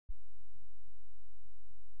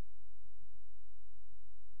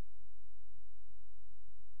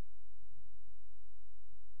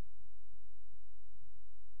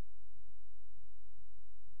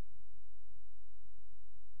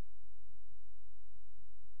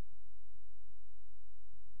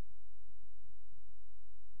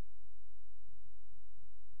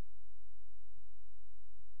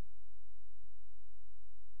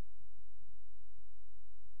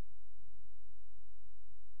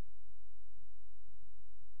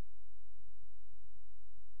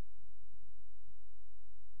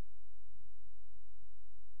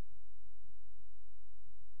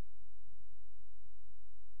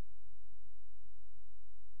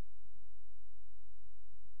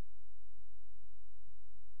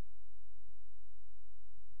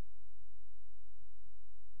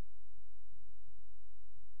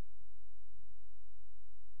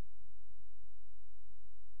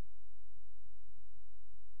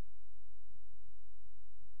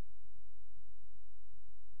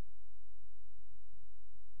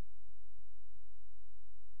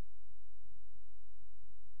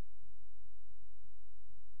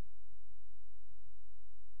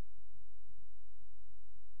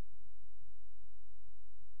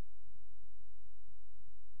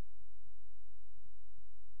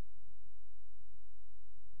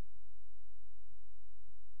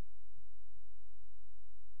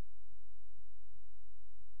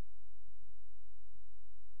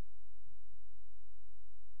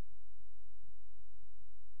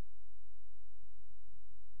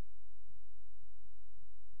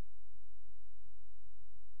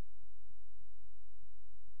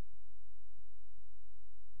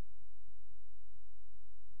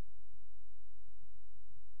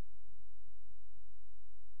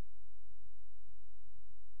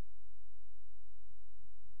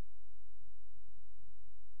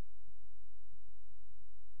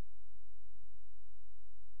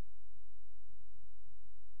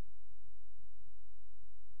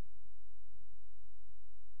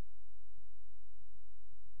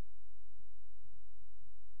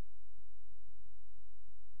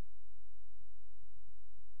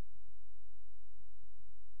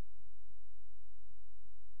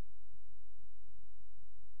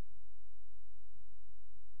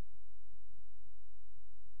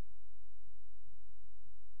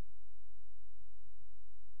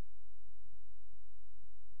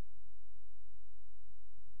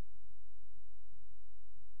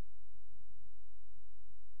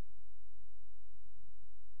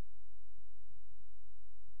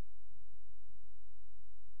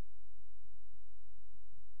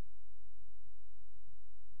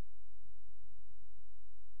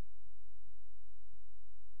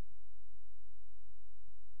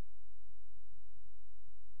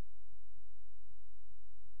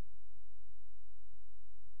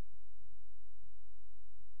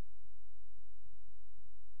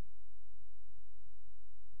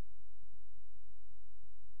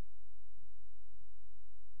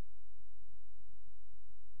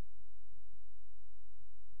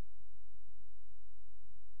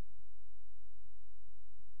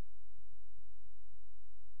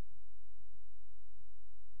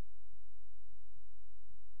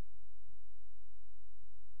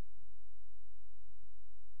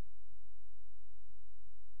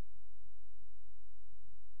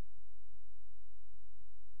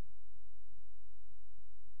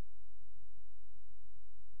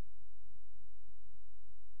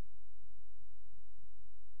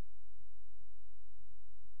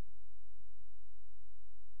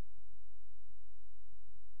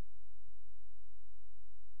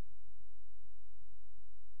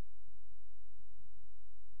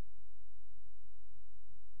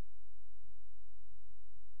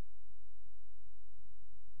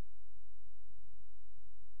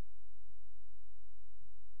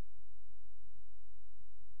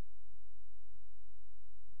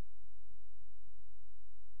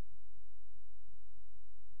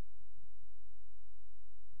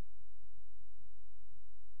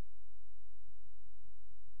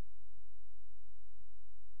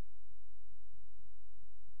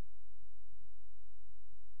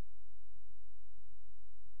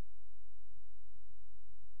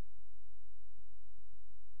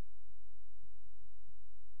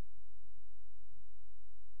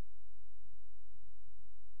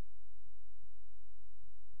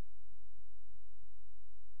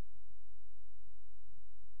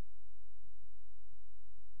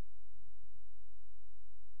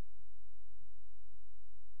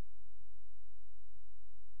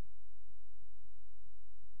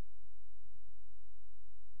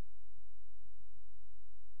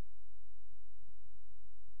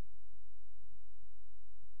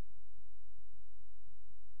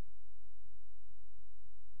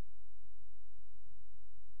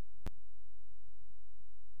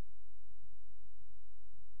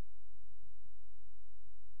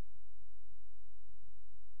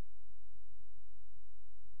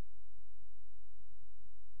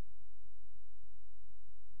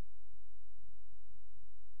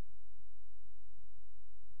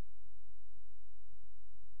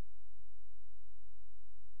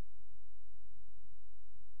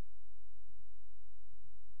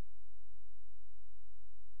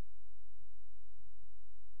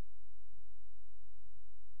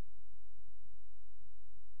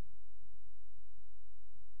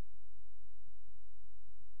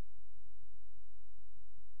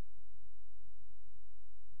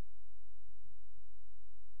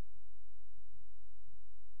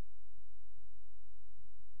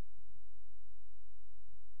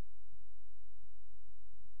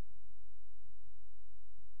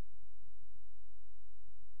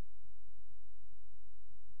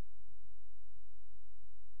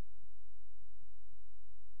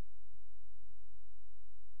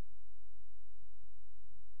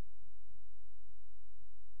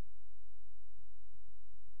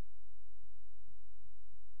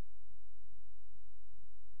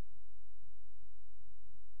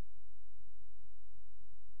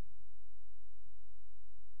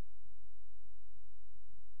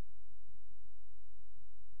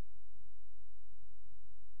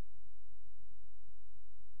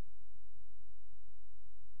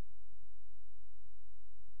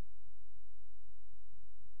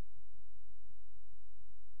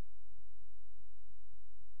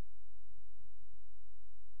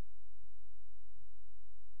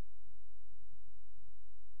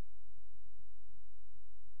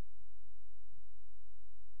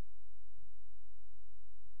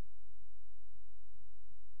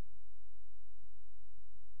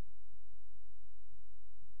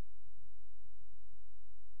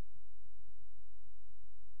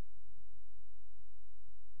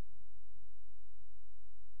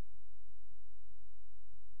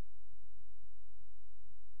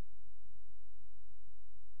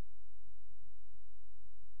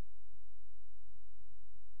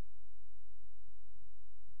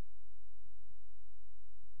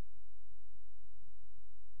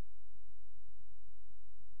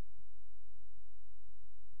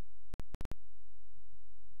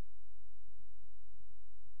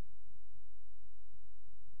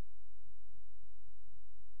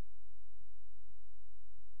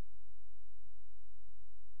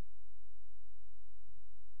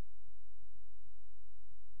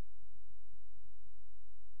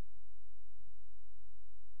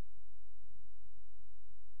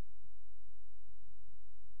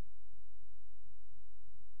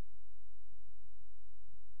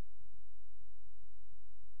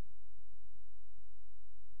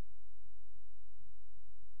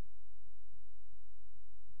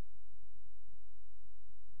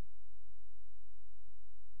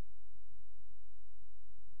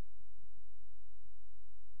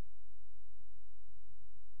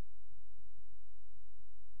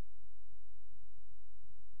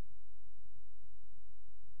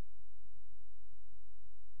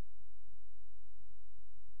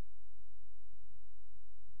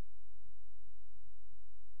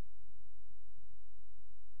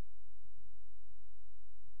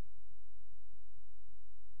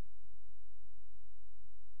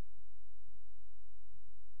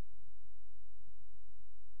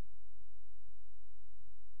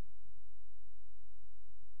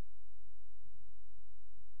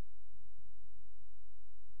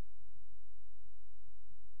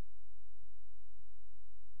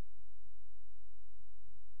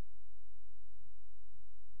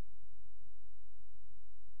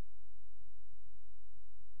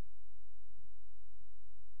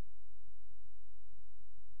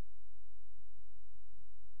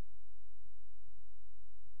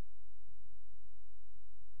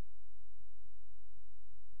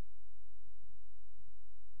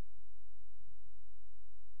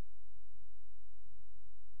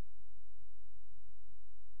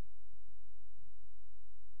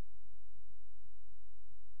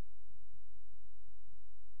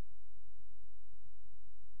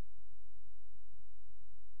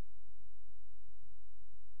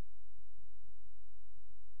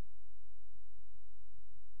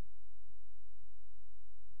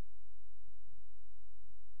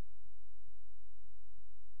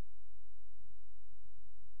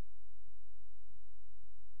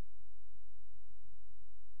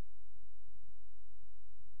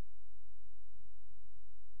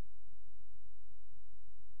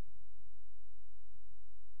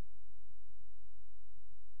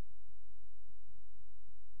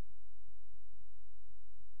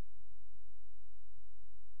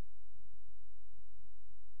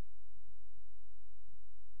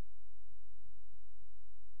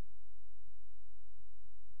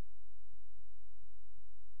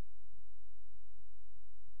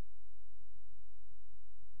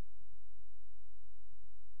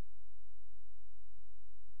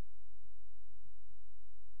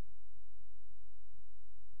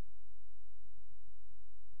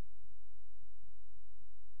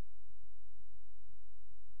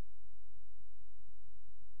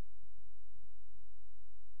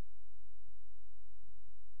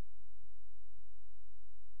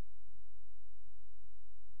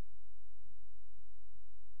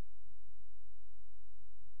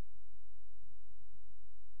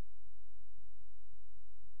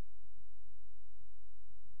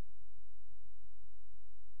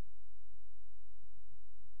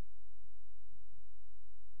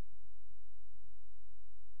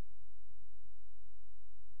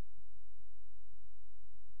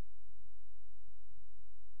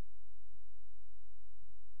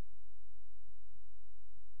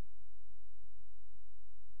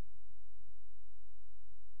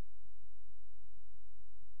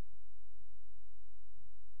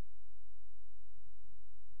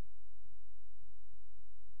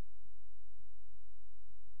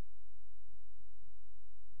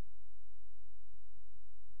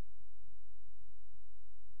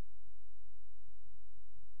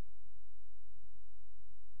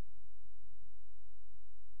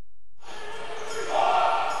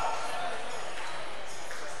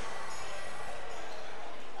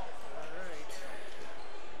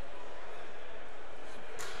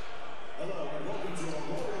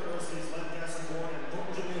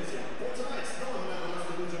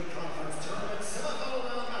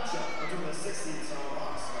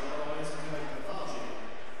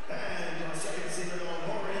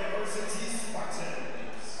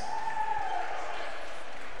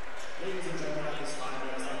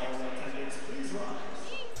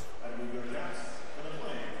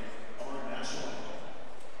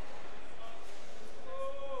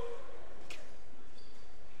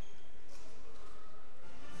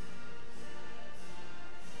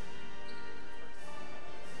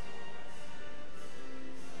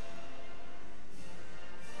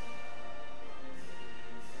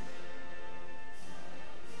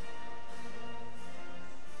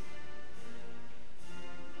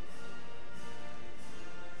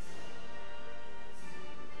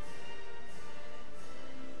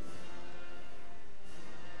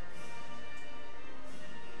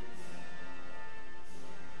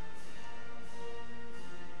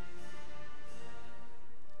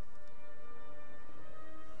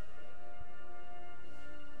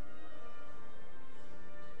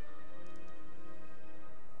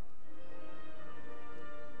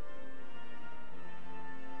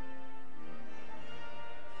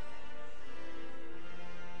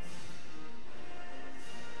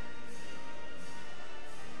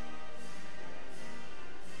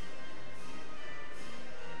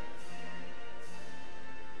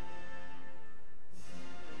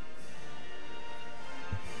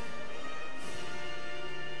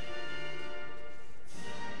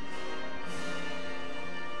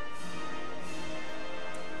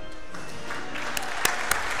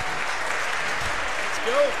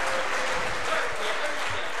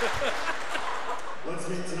Let's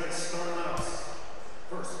meet tonight's star lineups.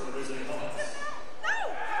 First for the visiting Hawks.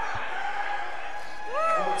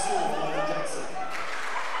 Number 2, Elijah Jackson.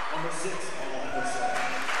 Number 6, Paul Henderson.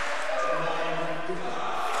 Number 9, Grant Cooper.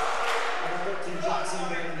 Number 13, Jackson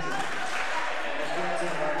Baron Jr. Number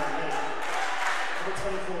 14, Ryan Lee. Number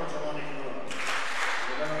 24, Jelani Camilla.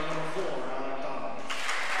 Number 4, Alec Donald.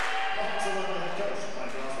 The Hawks are led by head coach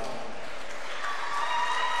Mike Oswald.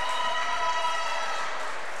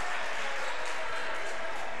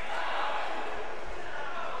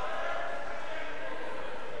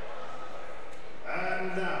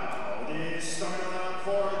 And now, the starting lineup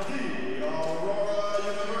for the Aurora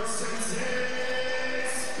University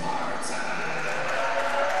Spartans.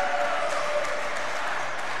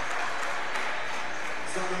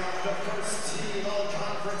 Starting off the first team,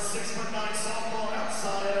 all-conference 6'9" sophomore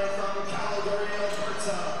outsider from Calgary,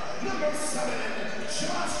 Alberta, number 7,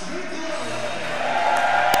 Josh McGlynn.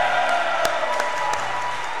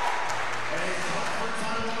 A conference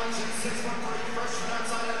title mention 6'3" freshman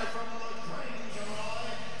outsider from LaGrange,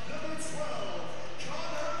 Illinois, number 12,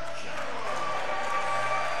 Connor Carroll.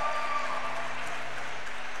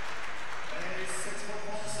 A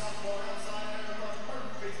 6'4" sophomore outsider from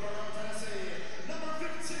Murfreesboro, Tennessee, number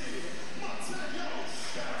 15, Mateo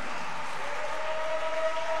Shara.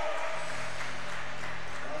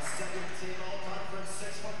 A second team all-conference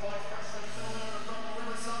 6'5" freshman fielder from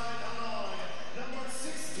Riverside, Illinois, number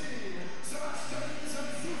 16, Sebastian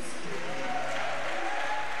Zanzuski.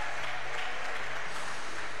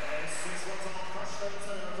 A 6'1" tall freshman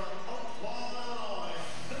center from Oaklawn, Illinois,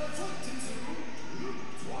 number 22, Luke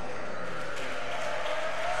Dwyer.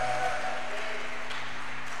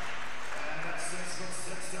 And a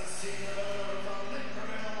 6'6" senior from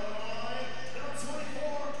Naperville, Illinois, number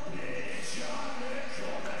 24, Big John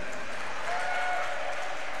McCormick.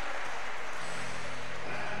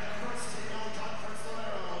 And the first team all-conference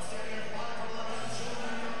libero, standing at 5'11",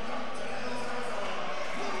 children from Compton, Arizona,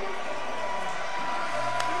 number 4,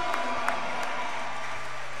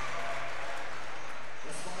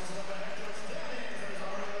 responsible for head coach Dan Andrews,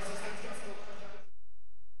 our assistant Justin.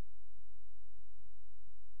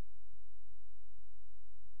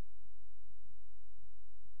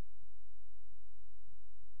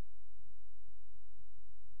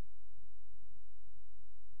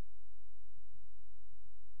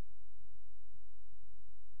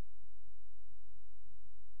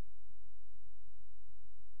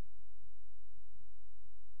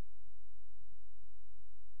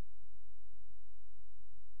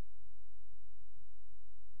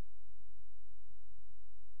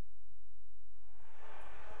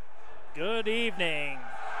 Good evening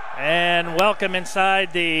and welcome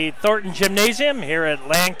inside the Thornton Gymnasium here at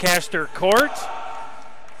Lancaster Court.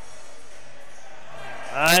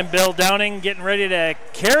 I'm Bill Downing, getting ready to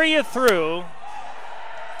carry you through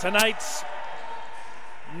tonight's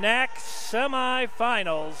NAC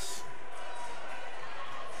semifinals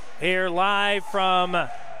here live from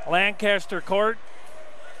Lancaster Court,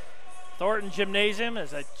 Thornton Gymnasium,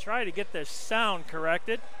 as I try to get this sound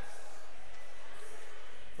corrected.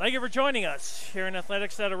 Thank you for joining us here in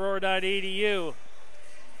athletics at aurora.edu.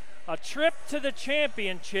 A trip to the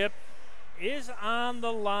championship is on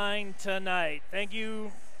the line tonight. Thank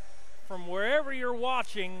you from wherever you're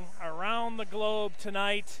watching around the globe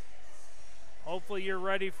tonight. Hopefully you're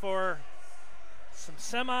ready for some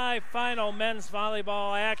semi-final men's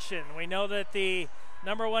volleyball action. We know that the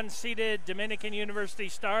number 1 seeded Dominican University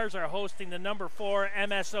Stars are hosting the number 4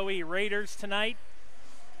 MSOE Raiders tonight.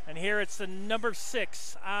 And here it's the number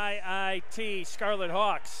 6 IIT Scarlet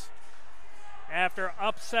Hawks. After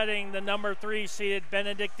upsetting the number 3 seeded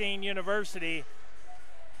Benedictine University,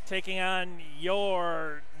 taking on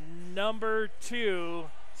your number 2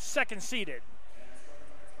 second seeded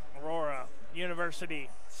Aurora University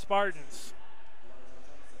Spartans.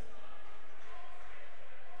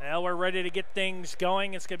 Now we're ready to get things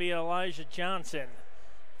going. It's going to be Elijah Johnson,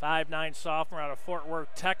 5'9" sophomore out of Fort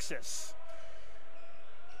Worth, Texas.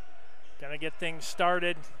 Gonna get things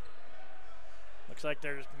started. Looks like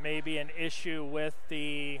there's maybe an issue with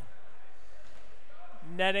the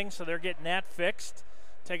netting, so they're getting that fixed.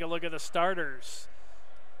 Take a look at the starters.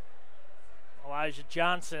 Elijah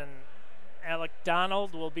Johnson, Alec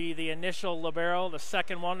Donald will be the initial libero. The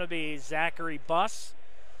second one will be Zachary Buss.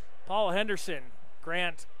 Paul Henderson,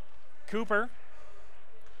 Grant Cooper,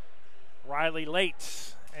 Riley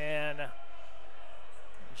Late, and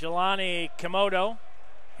Jelani Komodo.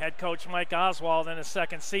 Head coach Mike Oswald in his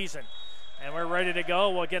second season. And we're ready to go.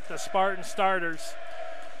 We'll get the Spartan starters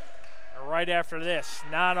right after this.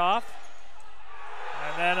 Not off.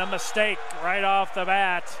 And then a mistake right off the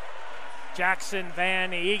bat. Jackson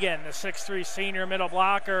Van Egan, the 6'3" senior middle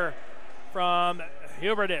blocker from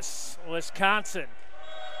Hubertus, Wisconsin,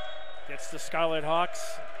 gets the Scarlet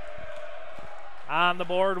Hawks on the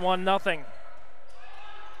board, 1-0.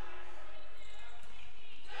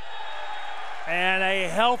 And a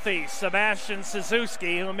healthy Sebastian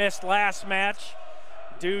Suzuki, who missed last match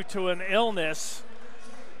due to an illness.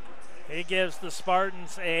 He gives the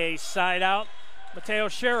Spartans a side out. Mateo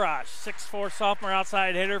Shirash, 6'4" sophomore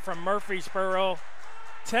outside hitter from Murfreesboro,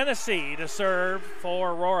 Tennessee, to serve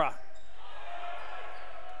for Aurora.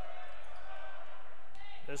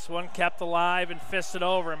 This one kept alive and fisted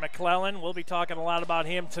over. McClellan, we'll be talking a lot about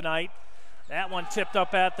him tonight. That one tipped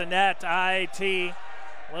up at the net. IT, a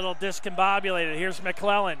little discombobulated. Here's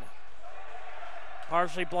McClellan.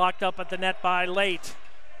 Partially blocked up at the net by Late.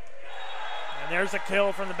 And there's a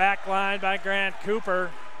kill from the back line by Grant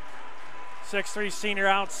Cooper. 6'3" senior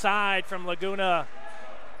outside from Laguna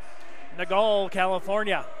Niguel,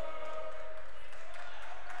 California.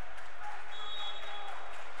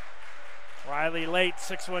 Riley Late,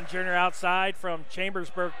 6'1" junior outside from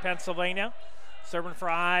Chambersburg, Pennsylvania, serving for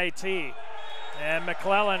IT. And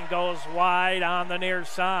McClellan goes wide on the near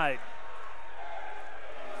side.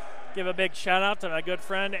 Give a big shout out to my good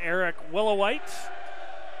friend Eric Willowite,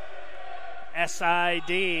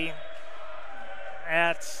 SID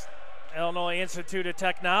at Illinois Institute of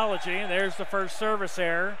Technology. And there's the first service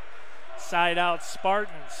error. Side out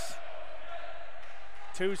Spartans.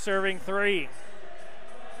 2 serving 3.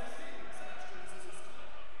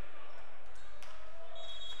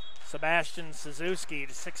 Sebastian Suzuki,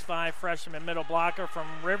 the 6'5" freshman middle blocker from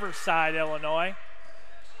Riverside, Illinois.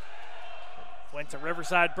 Went to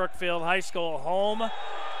Riverside Brookfield High School, home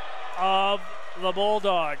of the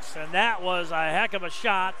Bulldogs. And that was a heck of a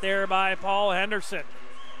shot there by Paul Henderson,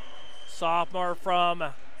 sophomore from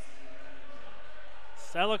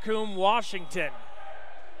Steilacoom, Washington.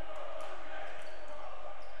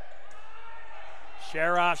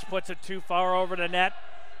 Sharash puts it too far over the net.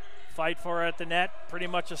 Fight for it at the net, pretty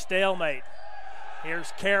much a stalemate.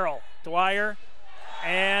 Here's Carroll, Dwyer,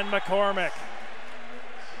 and McCormick.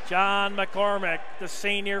 John McCormick, the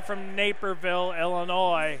senior from Naperville,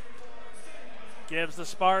 Illinois, gives the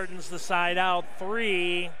Spartans the side out.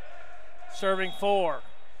 3, serving 4.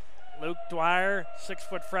 Luke Dwyer, 6'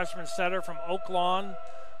 freshman setter from Oak Lawn,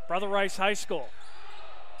 Brother Rice High School.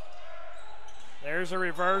 There's a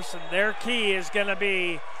reverse, and their key is going to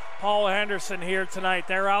be Paul Henderson here tonight.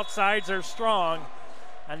 Their outsides are strong,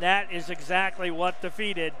 and that is exactly what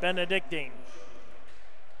defeated Benedictine.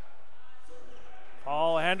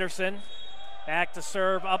 Paul Henderson back to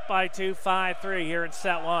serve, up by 2, 5-3 here in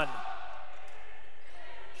set 1.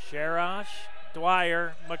 Sharash,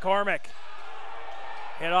 Dwyer, McCormick.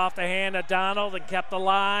 Hit off the hand of Donald and kept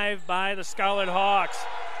alive by the Scarlet Hawks.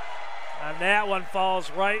 And that one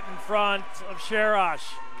falls right in front of Sharash.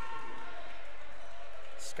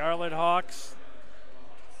 Scarlet Hawks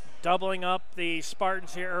doubling up the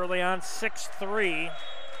Spartans here early on, 6-3.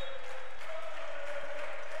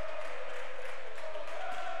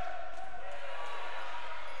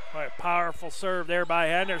 Boy, a powerful serve there by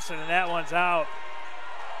Henderson, and that one's out.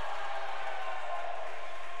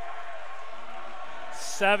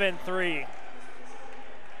 7-3.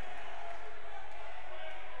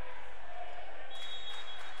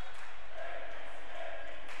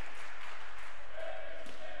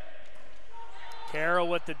 Carroll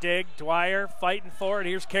with the dig. Dwyer fighting for it.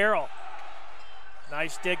 Here's Carroll.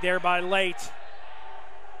 Nice dig there by Late.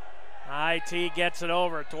 IT gets it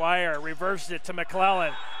over. Dwyer reverses it to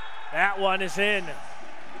McClellan. That one is in.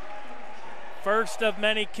 First of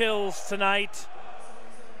many kills tonight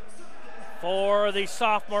for the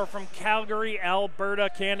sophomore from Calgary, Alberta,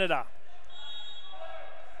 Canada.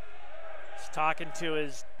 He's talking to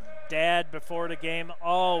his dad before the game.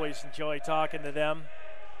 Always enjoy talking to them.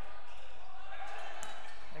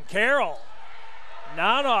 And Carroll,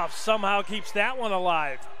 Nanoff somehow keeps that one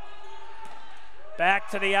alive. Back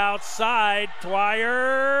to the outside,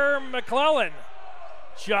 Dwyer, McClellan,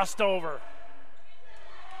 just over.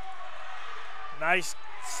 Nice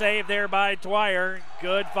save there by Dwyer.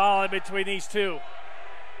 Good volley between these two.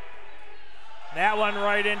 That one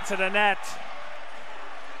right into the net.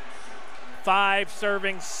 5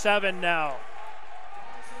 serving 7 now.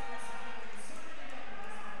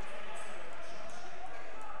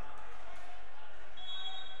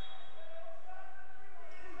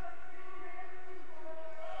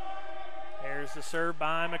 Here's the serve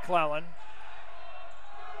by McClellan.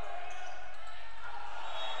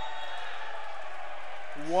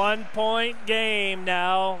 One-point game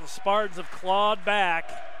now. The Spartans have clawed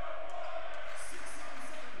back.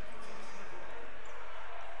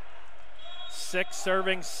 6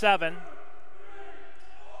 serving 7.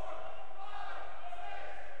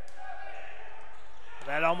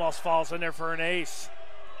 That almost falls in there for an ace.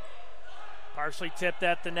 Partially tipped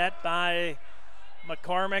at the net by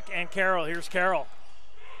McCormick and Carroll. Here's Carroll.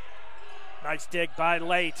 Nice dig by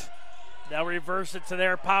Late. They'll reverse it to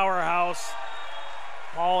their powerhouse,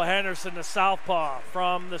 Paul Henderson, the southpaw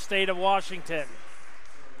from the state of Washington.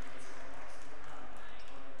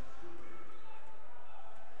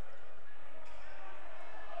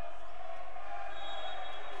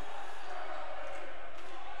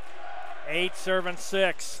 Eight serving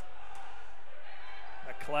 6.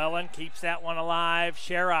 McClellan keeps that one alive.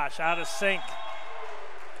 Sharash out of sync.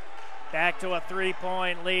 Back to a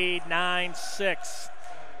 3-point lead, 9-6.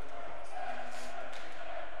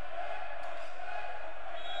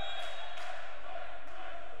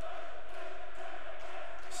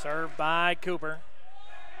 Served by Cooper.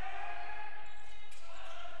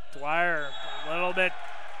 Dwyer a little bit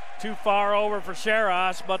too far over for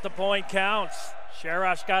Sharash, but the point counts.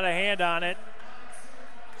 Sharash got a hand on it.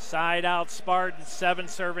 Side out Spartan, 7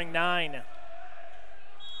 serving 9.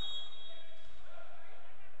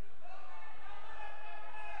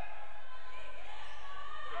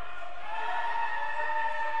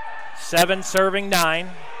 Seven serving 9.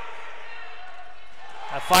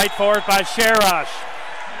 A fight for it by Sharash.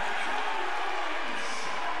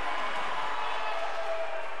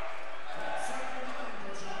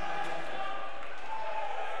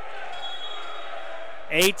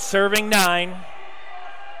 Eight serving 9.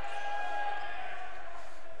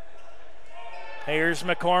 Here's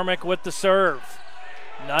McCormick with the serve.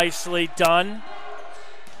 Nicely done.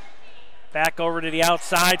 Back over to the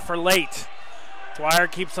outside for Late. Dwyer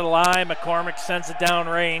keeps it alive. McCormick sends it down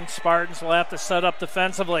range. Spartans will have to set up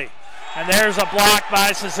defensively. And there's a block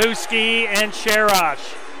by Suzuki and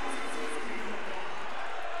Sharash.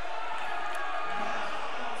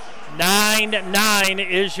 9-9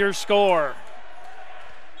 is your score.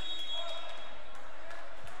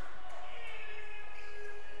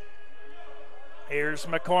 Here's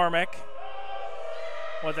McCormick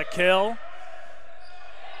with a kill.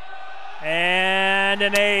 And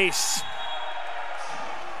an ace.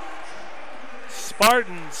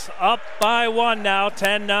 Spartans up by 1 now,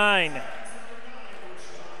 10-9.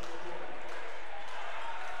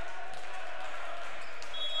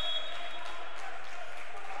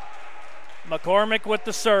 McCormick with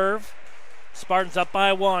the serve. Spartans up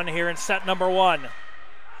by 1 here in set number 1.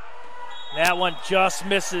 That one just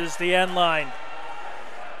misses the end line.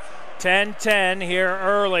 10-10 here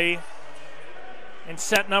early in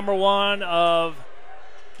set number 1 of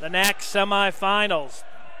the NAC semifinals.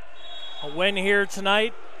 A win here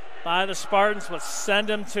tonight by the Spartans will send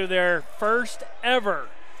them to their first ever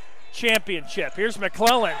championship. Here's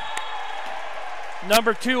McClellan,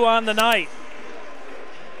 number 2 on the night.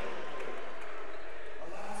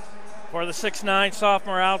 For the 6'9"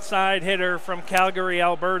 sophomore outside hitter from Calgary,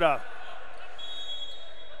 Alberta.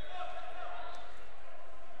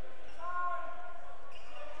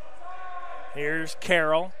 Here's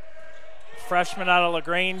Carroll, freshman out of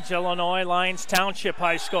LaGrange, Illinois, Lyons Township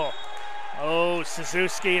High School. Oh,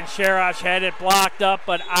 Suzuki and Sharash had it blocked up,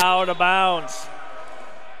 but out of bounds.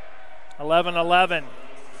 11-11.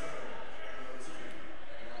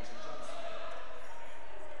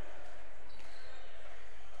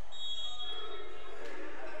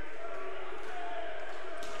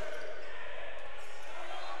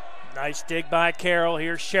 Nice dig by Carroll.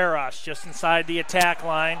 Here's Sharash just inside the attack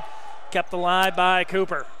line. Kept alive by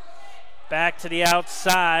Cooper. Back to the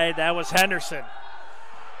outside. That was Henderson.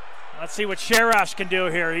 Let's see what Sharash can do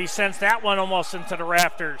here. He sends that one almost into the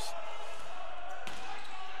rafters.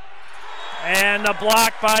 And a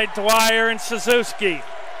block by Dwyer and Suzuki.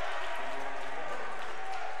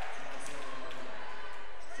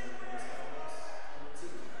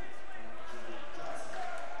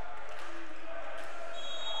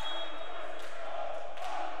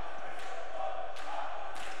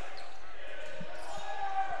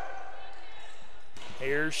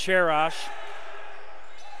 Here's Sharash.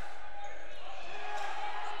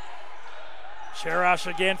 Sharash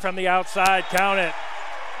again from the outside. Count it.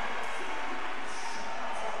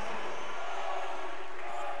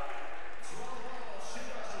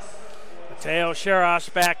 Mateo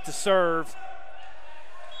Sharash back to serve.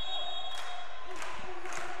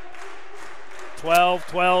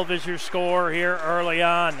 12-12 is your score here early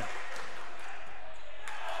on.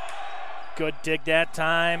 Good dig that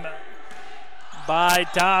time by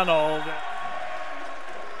Donald.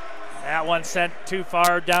 That one sent too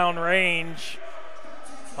far down range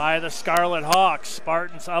by the Scarlet Hawks.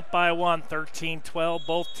 Spartans up by 1, 13-12.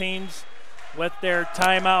 Both teams with their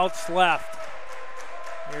timeouts left.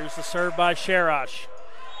 Here's the serve by Sharash.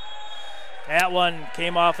 That one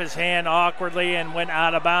came off his hand awkwardly and went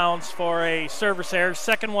out of bounds for a service error.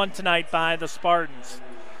 Second one tonight by the Spartans.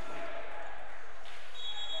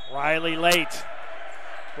 Riley late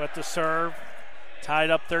with the serve. Tied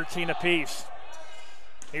up 13 apiece.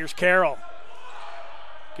 Here's Carroll.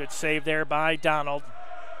 Good save there by Donald.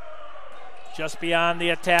 Just beyond the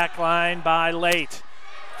attack line by Late.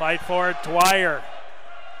 Fight for it, Dwyer.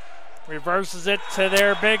 Reverses it to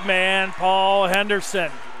their big man, Paul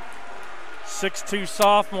Henderson. 6'2"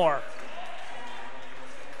 sophomore.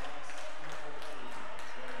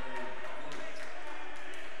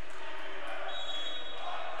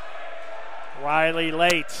 Riley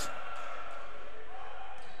Late.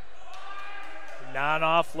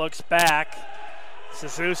 Nonoff looks back.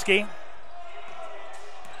 Suzuki.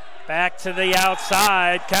 Back to the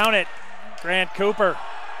outside. Count it. Grant Cooper.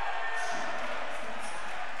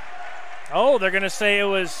 Oh, they're going to say it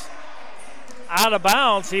was out of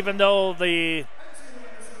bounds, even though the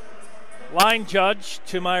line judge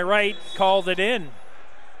to my right called it in.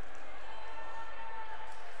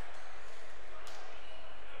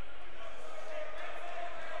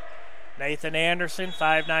 Nathan Anderson,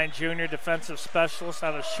 5'9" junior defensive specialist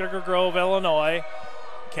out of Sugar Grove, Illinois.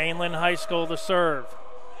 Canelan High School to serve.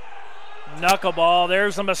 Knuckleball,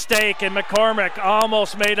 there's a mistake, and McCormick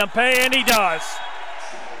almost made him pay, and he does.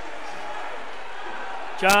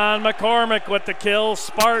 John McCormick with the kill.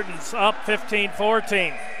 Spartans up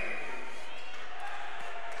 15-14.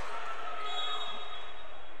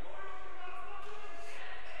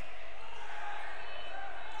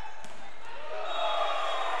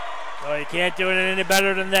 Well, you can't do it any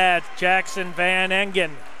better than that. Jackson Van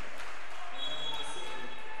Engen.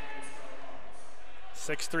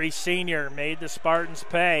 6'3" senior made the Spartans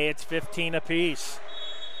pay. It's 15 apiece.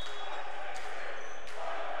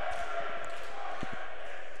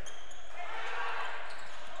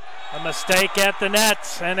 A mistake at the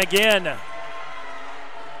net, and again,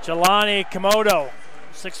 Jelani Komodo,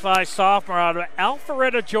 6'5" sophomore out of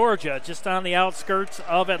Alpharetta, Georgia, just on the outskirts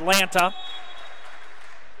of Atlanta.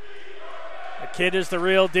 The kid is the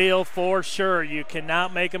real deal for sure. You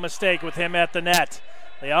cannot make a mistake with him at the net.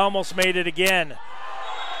 They almost made it again.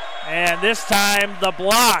 And this time, the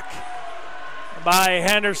block by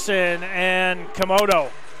Henderson and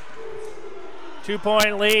Komodo.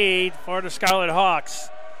 2-point lead for the Scarlet Hawks.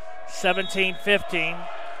 17-15.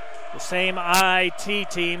 The same IT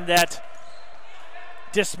team that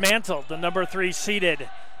dismantled the number 3 seeded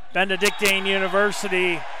Benedictine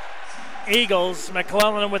University Eagles.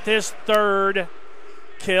 McClellan with his third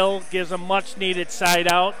kill gives a much needed side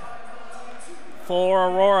out for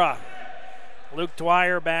Aurora. Luke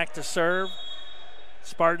Dwyer back to serve.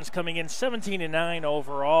 Spartans coming in 17-9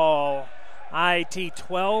 overall. IT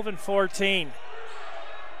 12-14.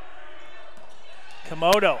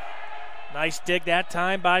 Komodo. Nice dig that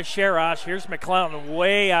time by Sharash. Here's McClellan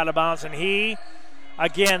way out of bounds, and he,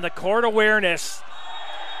 again, the court awareness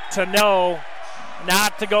to know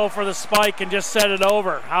not to go for the spike and just set it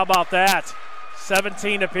over. How about that?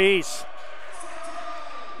 17 apiece.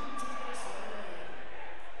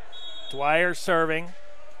 Dwyer serving.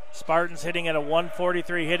 Spartans hitting at a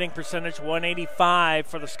 143 hitting percentage, 185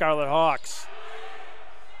 for the Scarlet Hawks.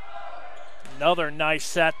 Another nice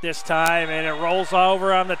set this time, and it rolls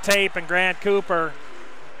over on the tape, and Grant Cooper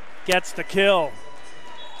gets the kill.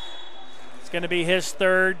 It's going to be his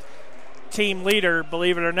third team leader,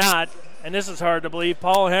 believe it or not, and this is hard to believe,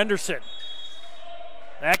 Paul Henderson.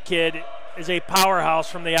 That kid is a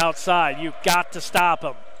powerhouse from the outside. You've got to stop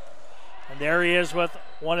him. And there he is with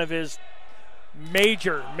one of his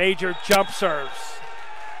major jump serves.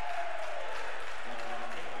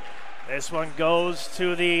 This one goes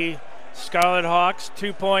to the Scarlet Hawks,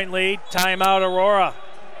 2-point lead. Timeout, Aurora.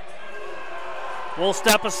 We'll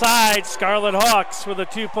step aside. Scarlet Hawks with a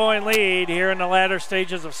 2-point lead here in the latter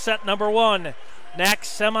stages of set number 1.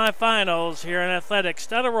 Next semifinals here in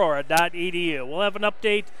athletics.aurora.edu. We'll have an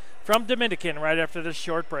update from Dominican right after this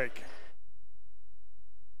short break.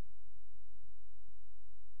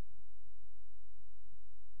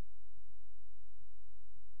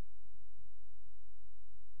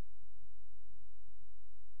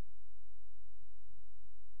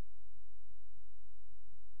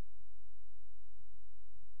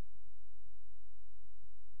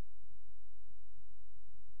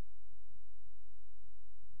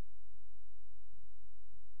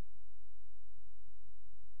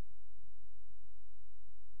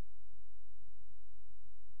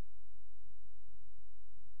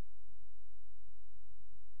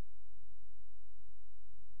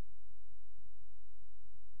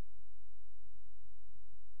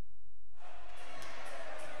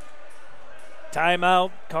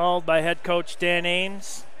 Timeout called by head coach Dan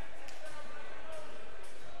Ames,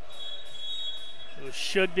 who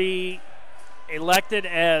should be elected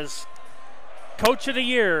as Coach of the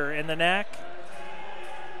Year in the NAC.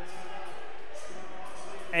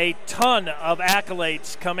 A ton of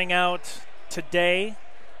accolades coming out today.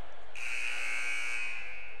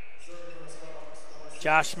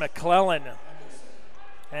 Josh McClellan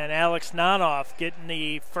and Alex Nanoff getting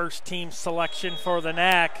the first team selection for the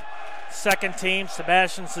NAC. Second team,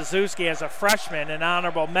 Sebastian Suzuki as a freshman, an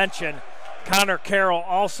honorable mention. Connor Carroll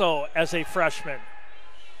also as a freshman.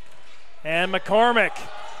 And McCormick.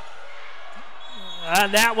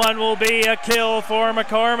 And that one will be a kill for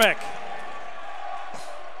McCormick.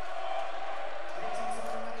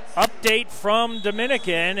 Update from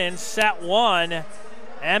Dominican in set one.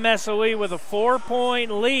 MSOE with a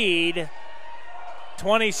 4-point lead,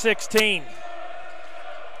 2016.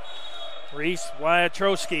 Reese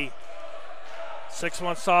Wyatrowski,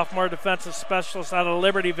 6'1" sophomore defensive specialist out of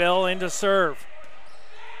Libertyville, into serve.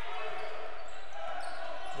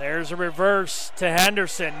 There's a reverse to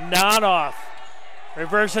Henderson, not off.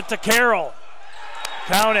 Reverse it to Carroll.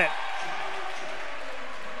 Count it.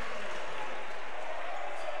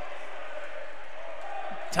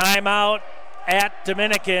 Timeout at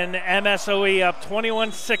Dominican. MSOE up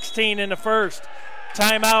 21-16 in the first.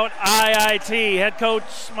 Timeout IIT. Head coach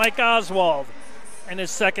Mike Oswald in his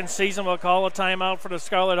second season will call a timeout for the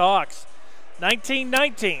Scarlet Hawks.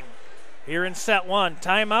 19-19 here in set one.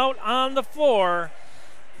 Timeout on the floor.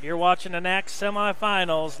 You're watching the NAC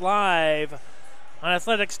semifinals live on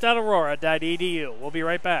athletics.aurora.edu. We'll be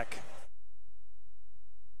right back.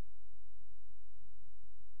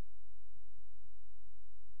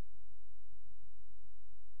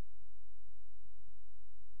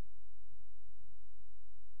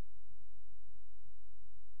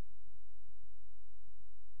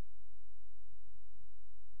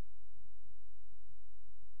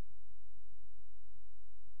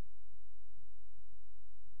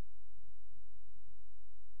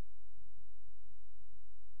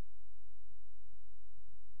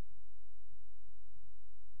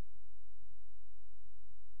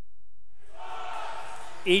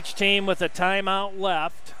 Each team with a timeout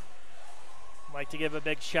left. I'd like to give a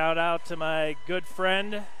big shout out to my good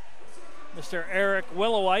friend, Mr. Eric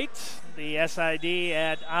Willowite, the SID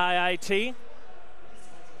at IIT.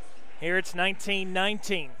 Here it's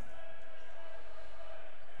 19-19.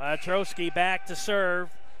 Wyatrowski back to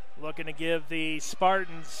serve, looking to give the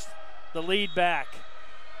Spartans the lead back.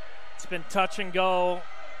 It's been touch and go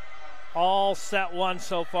all set one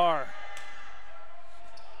so far.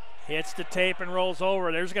 Hits the tape and rolls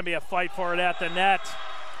over. There's going to be a fight for it at the net.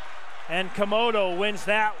 And Komodo wins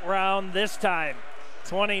that round this time,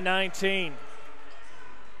 2019.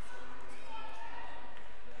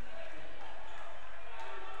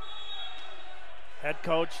 Head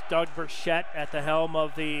coach Doug Burchett at the helm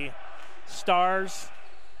of the Stars.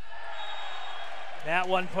 That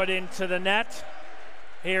one put into the net.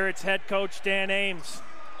 Here it's head coach Dan Ames.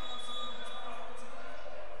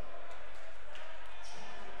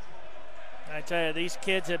 I tell you, these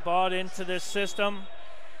kids have bought into this system,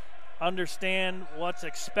 understand what's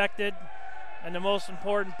expected, and the most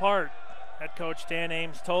important part, head coach Dan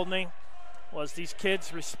Ames told me, was these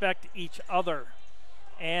kids respect each other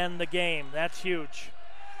and the game. That's huge.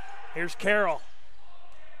 Here's Carroll.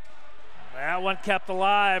 That one kept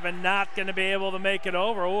alive and not going to be able to make it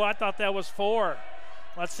over. Oh, I thought that was 4.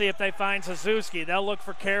 Let's see if they find Suzuki. They'll look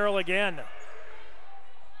for Carroll again.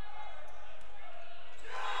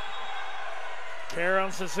 Carroll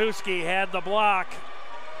and Suzuki had the block.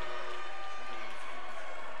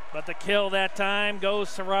 But the kill that time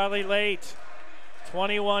goes to Riley Late.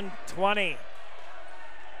 21-20.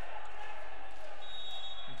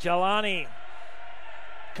 Jelani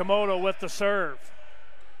Komodo with the serve.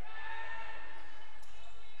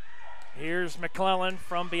 Here's McClellan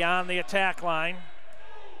from beyond the attack line.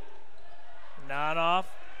 Not off.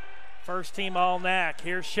 First team all NAC.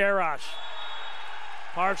 Here's Sharash.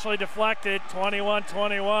 Partially deflected,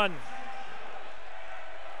 21-21.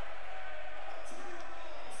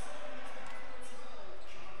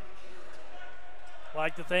 I'd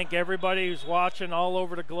like to thank everybody who's watching all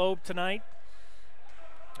over the globe tonight.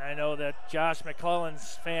 I know that Josh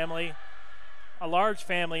McClellan's family, a large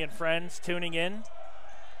family and friends tuning in.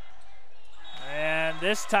 And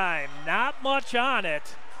this time, not much on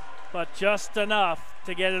it, but just enough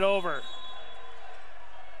to get it over.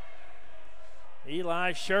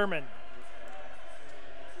 Eli Sherman.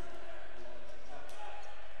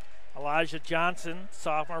 Elijah Johnson,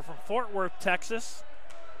 sophomore from Fort Worth, Texas.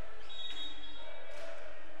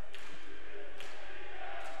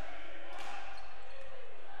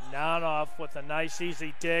 Down off with a nice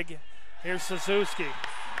easy dig. Here's Suzuki.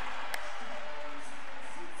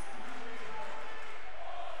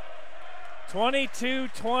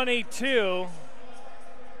 (22-22).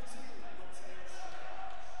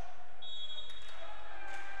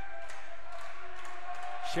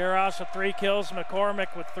 Sharash with 3 kills,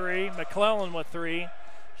 McCormick with 3, McClellan with 3.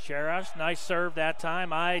 Sharash, nice serve that time.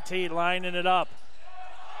 IIT lining it up.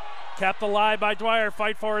 Kept alive by Dwyer,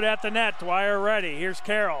 fight for it at the net. Dwyer ready. Here's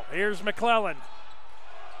Carroll. Here's McClellan.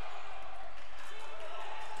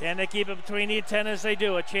 Can they keep it between the antennas? They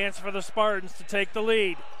do. A chance for the Spartans to take the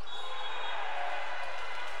lead.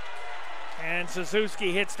 And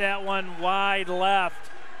Suzuki hits that one wide left.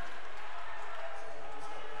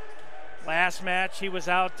 Last match, he was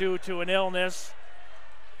out due to an illness.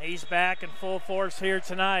 He's back in full force here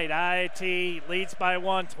tonight. IIT leads by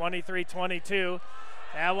 1, 23-22.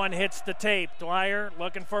 That one hits the tape. Dwyer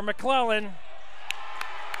looking for McClellan.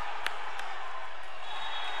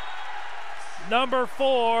 Number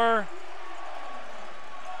 4.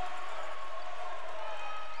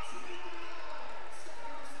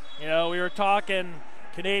 You know, we were talking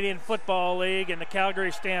Canadian Football League and the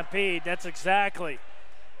Calgary Stampede. That's exactly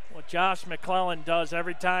what Josh McClellan does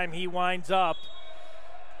every time he winds up.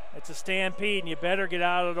 It's a stampede, and you better get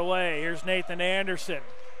out of the way. Here's Nathan Anderson.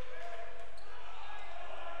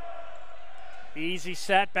 Easy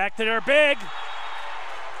set, back to their big.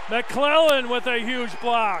 McClellan with a huge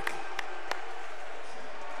block.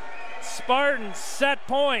 Spartans set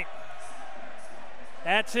point.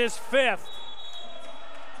 That's his 5th.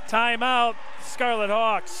 Timeout, Scarlet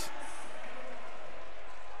Hawks.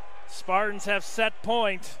 Spartans have set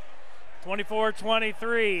point,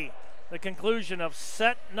 24-23. The conclusion of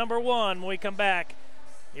set number 1 when we come back.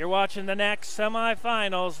 You're watching the next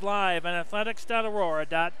semifinals live on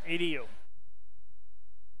athletics.aurora.edu.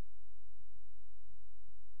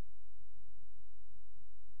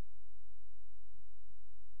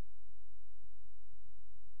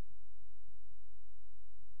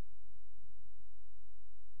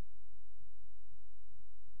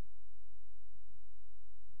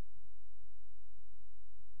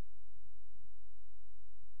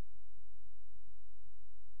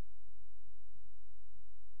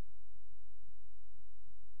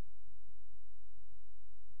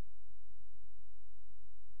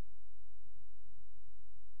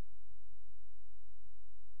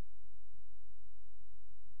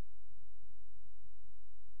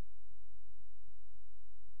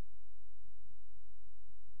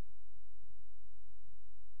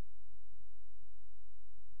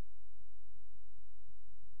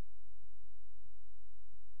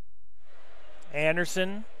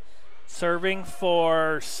 Anderson serving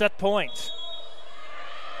for set point.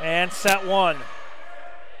 And set 1.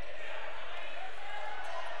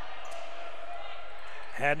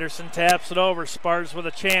 Henderson taps it over. Spartans with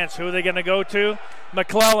a chance. Who are they going to go to?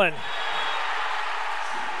 McClellan.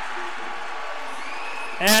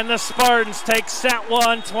 And the Spartans take set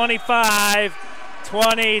 1,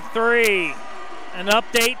 25-23. An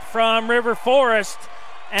update from River Forest.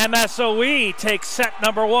 MSOE takes set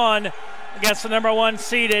number 1 against the number 1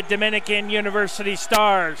 seeded Dominican University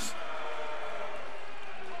Stars.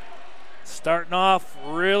 Starting off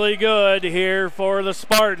really good here for the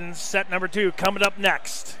Spartans. Set number 2 coming up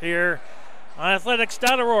next here on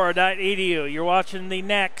athletics.aurora.edu. You're watching the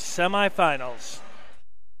next semifinals.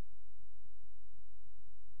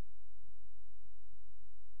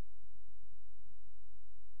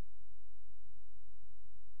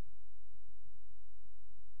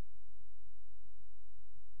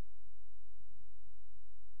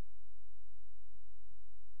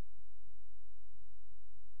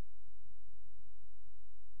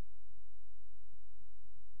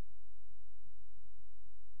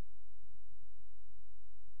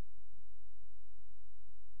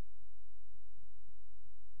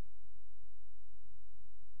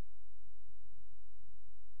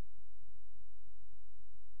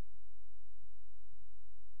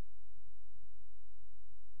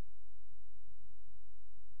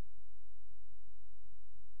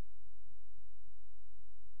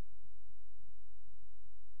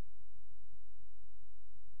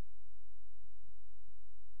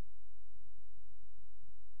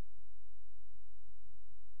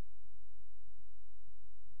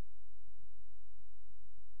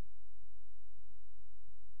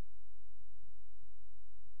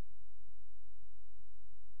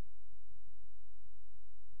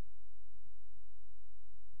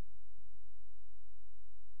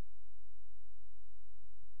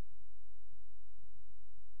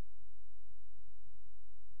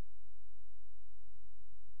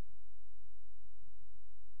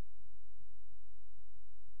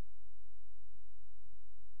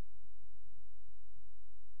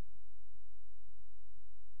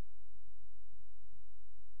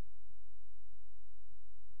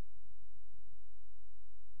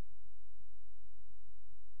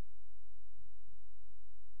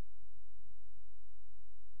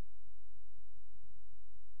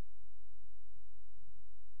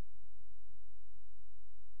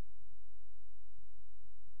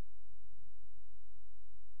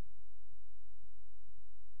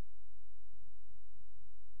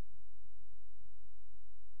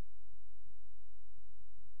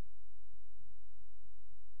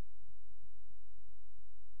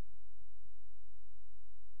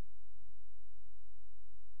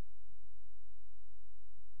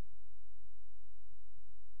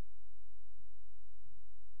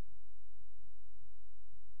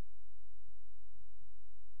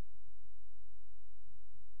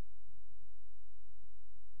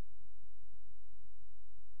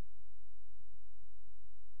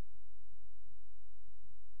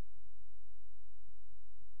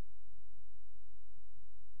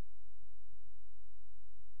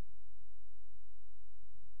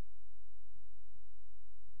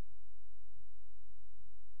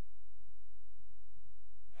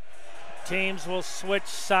 teams will switch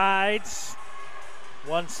sides.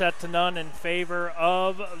 1-0 in favor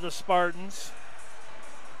of the Spartans.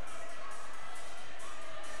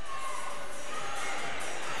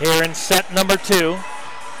 Here in set number 2.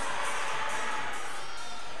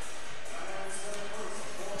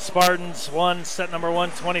 Spartans won set number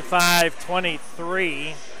 1,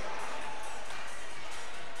 25-23.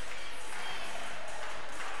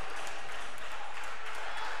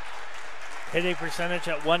 Hitting percentage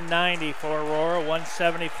at 190 for Aurora,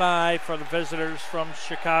 175 for the visitors from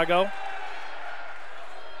Chicago.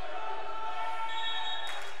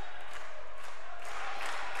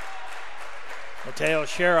 Mateo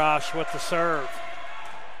Sharash with the serve.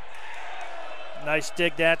 Nice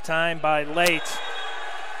dig that time by Late.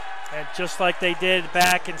 And just like they did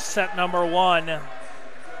back in set number 1,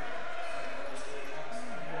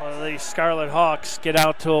 the Scarlet Hawks get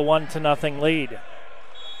out to a 1-0 lead.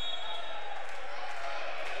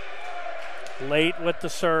 Late with the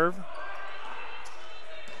serve.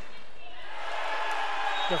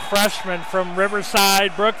 The freshman from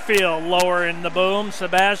Riverside Brookfield lowering the boom,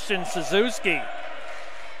 Sebastian Suzuki.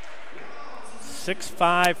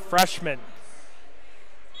 6'5" freshman.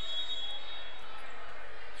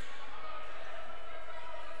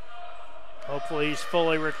 Hopefully he's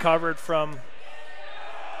fully recovered from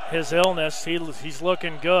his illness. He's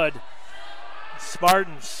looking good.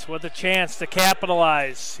 Spartans with a chance to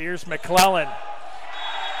capitalize. Here's McClellan.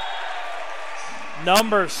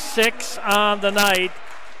 Number 6 on the night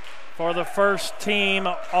for the first team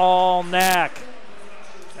all NAC.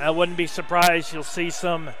 I wouldn't be surprised you'll see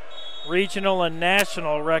some regional and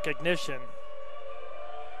national recognition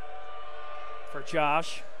for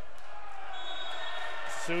Josh.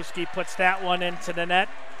 Suski puts that one into the net,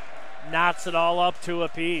 knots it all up to a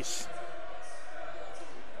piece.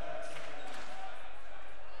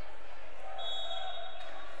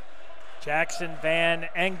 Jackson Van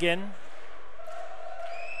Engen.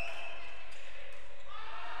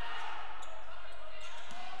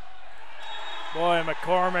 Boy,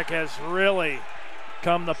 McCormick has really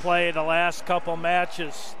come to play the last couple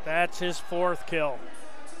matches. That's his 4th kill.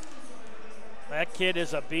 That kid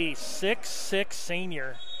is a beast. 6'6"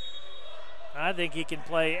 senior. I think he can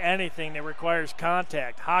play anything that requires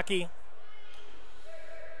contact. Hockey,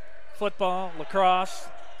 football, lacrosse.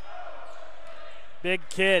 Big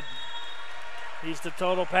kid. He's the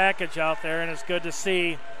total package out there, and it's good to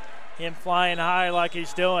see him flying high like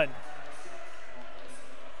he's doing.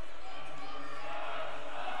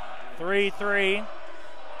 3-3.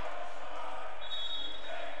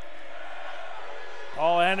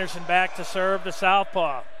 Paul Anderson back to serve the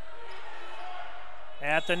southpaw.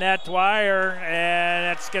 At the net, Dwyer,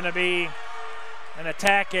 and it's going to be an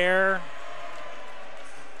attack error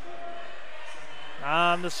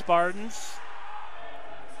on the Spartans.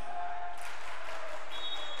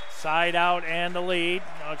 Side out and the lead.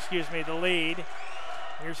 Oh, excuse me, the lead.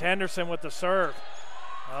 Here's Henderson with the serve.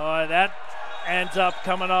 Oh, that ends up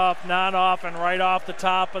coming off, not off, and right off the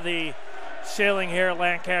top of the ceiling here at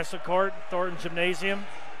Lancaster Court, Thornton Gymnasium.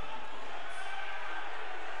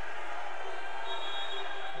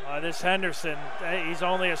 This Henderson, he's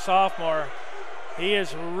only a sophomore. He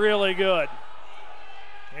is really good.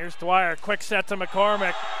 Here's Dwyer, quick set to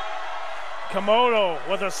McCormick. Komodo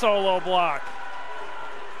with a solo block.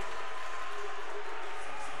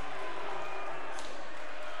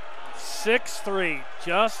 (6-3),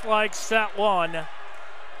 just like set 1. The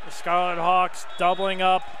Scarlet Hawks doubling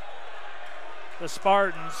up the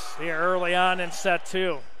Spartans here early on in set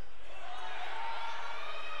 2.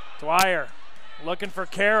 Dwyer looking for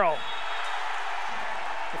Carroll.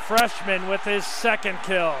 The freshman with his 2nd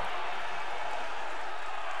kill.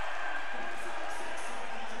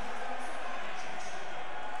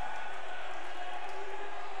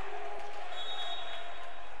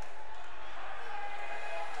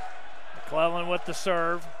 McClellan with the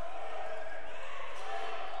serve.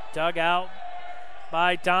 Dug out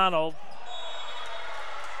by Donald.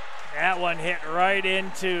 That one hit right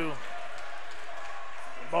into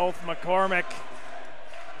both McCormick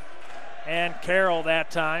and Carroll that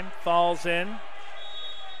time. Falls in.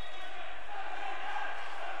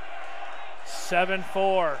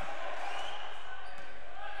 7-4.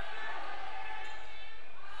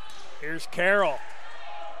 Here's Carroll.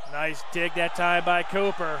 Nice dig that time by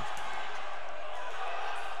Cooper.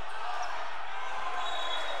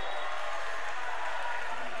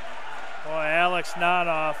 Boy, Alex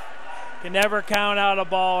Nonoff can never count out a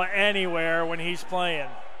ball anywhere when he's playing.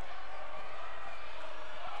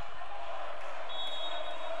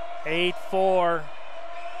 8-4.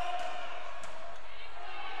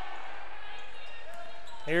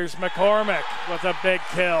 Here's McCormick with a big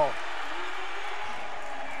kill.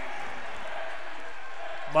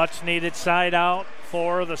 Much needed side out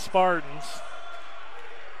for the Spartans.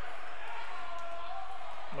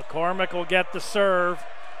 McCormick will get the serve.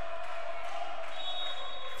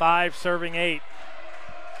 5 serving 8.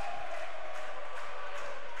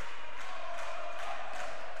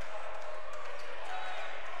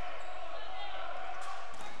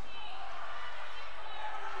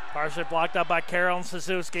 Partially blocked up by Carroll and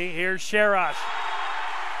Suzuki. Here's Sharash.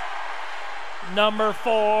 Number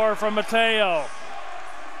 4 from Mateo.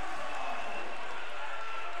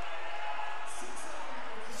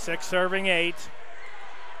 6 serving 8.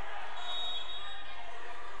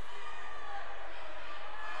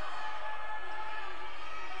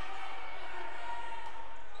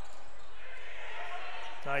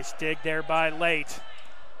 Nice dig there by Late.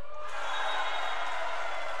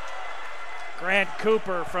 Grant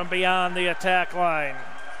Cooper from beyond the attack line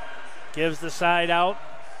gives the side out.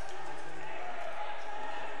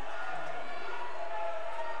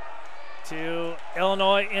 To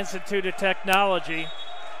Illinois Institute of Technology,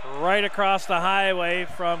 right across the highway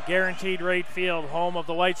from Guaranteed Rate Field, home of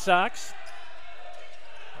the White Sox.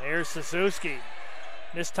 There's Suzuki.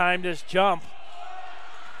 Mistimed his jump.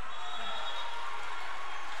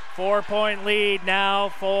 4-point lead now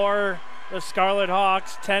for the Scarlet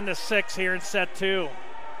Hawks, 10-6 here in set 2.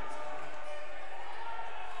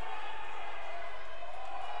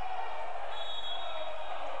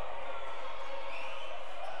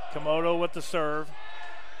 Komodo with the serve.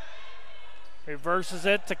 Reverses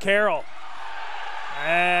it to Carroll.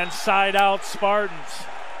 And side out Spartans.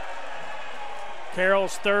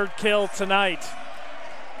 Carroll's 3rd kill tonight.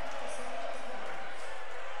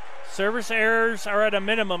 Service errors are at a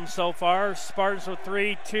minimum so far. Spartans with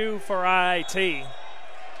 3, 2 for IIT.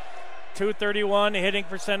 231 hitting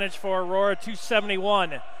percentage for Aurora,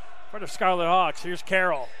 271 for the Scarlet Hawks. Here's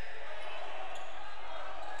Carroll.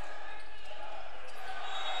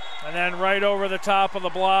 And then right over the top of the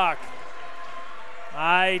block.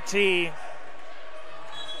 IIT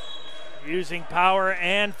using power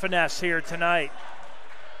and finesse here tonight.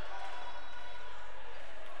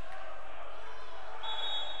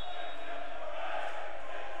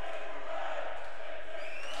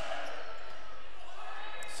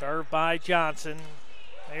 Served by Johnson.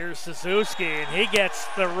 Here's Suzuki, and he gets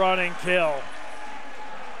the running kill.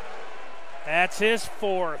 That's his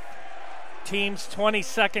 4th. Team's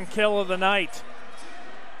 22nd kill of the night.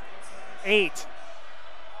 8.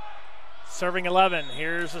 Serving 11.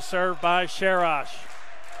 Here's a serve by Sharash.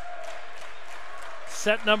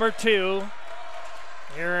 Set number 2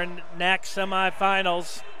 here in NAC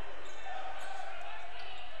semifinals.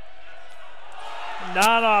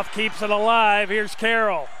 Nonoff keeps it alive. Here's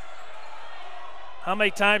Carroll. How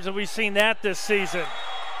many times have we seen that this season?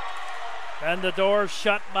 And the door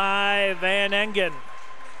shut by Van Engen.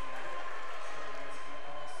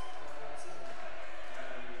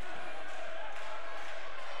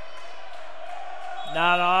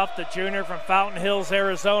 Nonoff, the junior from Fountain Hills,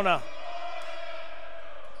 Arizona.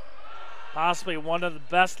 Possibly one of the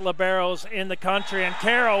best liberos in the country. And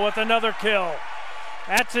Carroll with another kill.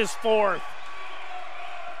 That's his 4th.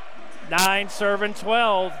 9 serving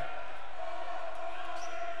 12.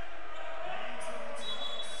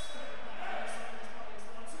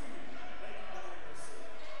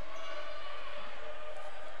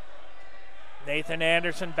 Nathan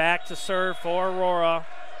Anderson back to serve for Aurora.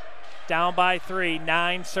 Down by 3,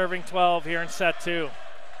 9 serving 12 here in set 2.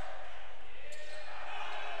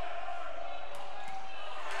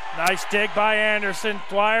 Nice dig by Anderson.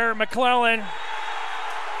 Dwyer McClellan.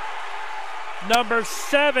 Number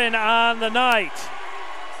 7 on the night.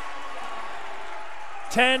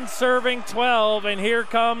 10 serving 12, and here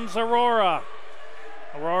comes Aurora.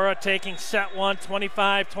 Aurora taking set 1,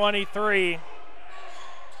 25-23.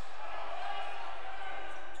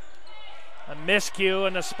 A miscue,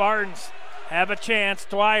 and the Spartans have a chance.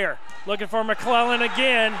 Dwyer looking for McClellan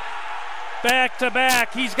again. Back to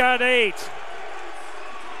back, he's got 8.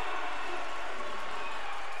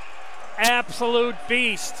 Absolute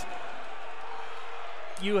beast.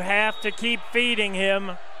 You have to keep feeding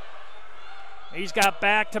him. He's got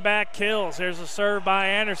back-to-back kills. There's a serve by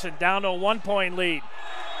Anderson, down to a 1-point lead.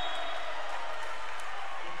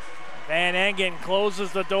 Van Engen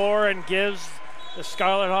closes the door and gives the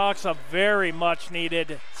Scarlet Hawks a very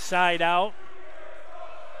much-needed side out.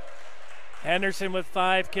 Henderson with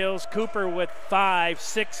 5 kills, Cooper with 5,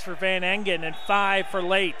 6 for Van Engen, and 5 for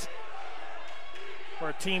Late, for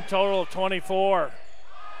a team total of 24.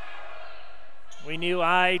 We knew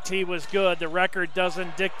IIT was good. The record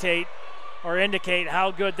doesn't dictate or indicate how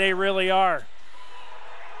good they really are.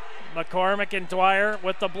 McCormick and Dwyer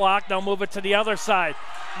with the block. They'll move it to the other side.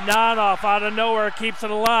 Nonoff out of nowhere keeps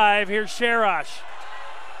it alive. Here's Sharash.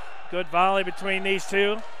 Good volley between these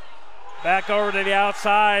two. Back over to the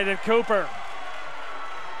outside, and Cooper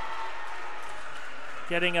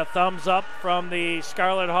getting a thumbs up from the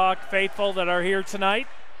Scarlet Hawk faithful that are here tonight.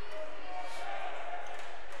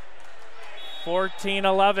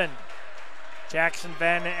 14-11. Jackson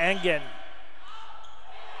Van Engen.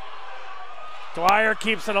 Dwyer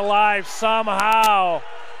keeps it alive somehow.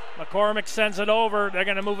 McCormick sends it over. They're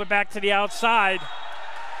going to move it back to the outside.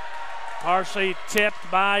 Partially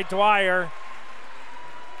tipped by Dwyer.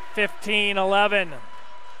 15-11.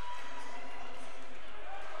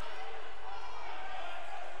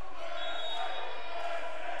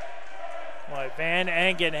 Boy, Van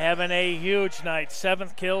Engen having a huge night.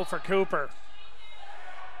 7th kill for Cooper.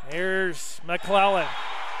 Here's McClellan.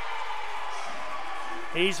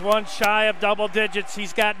 He's one shy of double digits.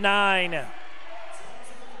 He's got 9.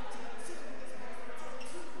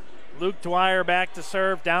 Luke Dwyer back to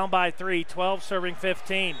serve, down by 3. 12 serving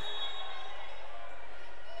 15.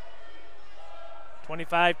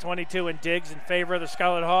 25-22 and Diggs in favor of the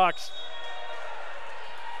Scarlet Hawks.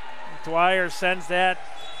 Dwyer sends that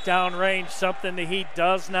downrange, something that he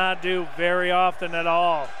does not do very often at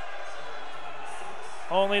all.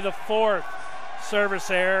 Only the 4th service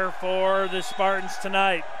error for the Spartans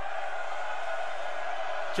tonight.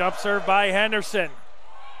 Jump serve by Henderson.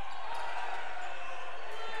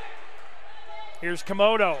 Here's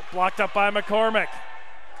Komodo, blocked up by McCormick.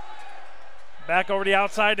 Back over the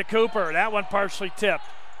outside to Cooper. That one partially tipped.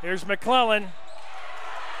 Here's McClellan.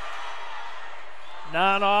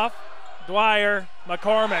 Non-off. Dwyer.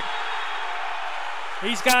 McCormick.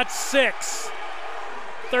 He's got 6.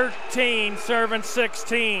 13 serving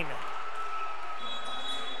 16.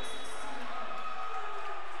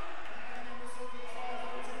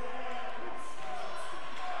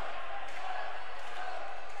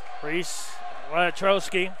 Reese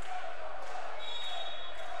Watrowski.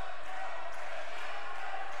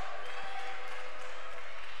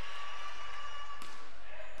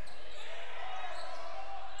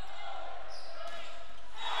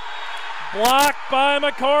 Blocked by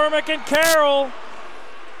McCormick and Carroll.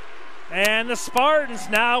 And the Spartans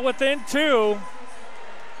now within 2.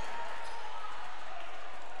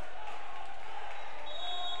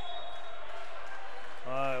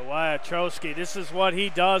 Watrowski, this is what he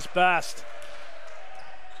does best.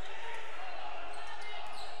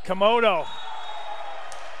 Komodo.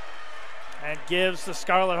 And gives the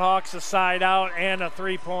Scarlet Hawks a side out and a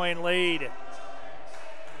 3-point lead.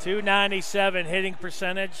 297 hitting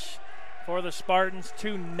percentage for the Spartans,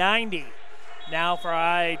 290 now for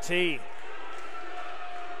IAT.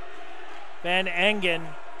 Van Engen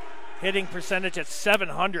hitting percentage at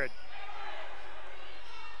 700.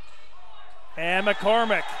 And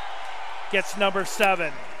McCormick gets number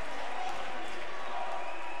 7.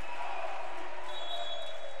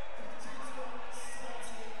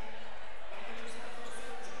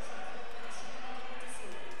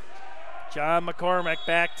 John McCormick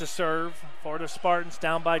back to serve for the Spartans,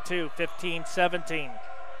 down by 2, 15-17.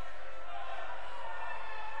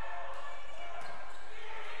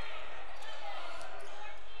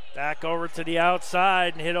 Back over to the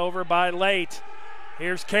outside and hit over by Late.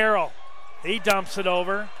 Here's Carroll. He dumps it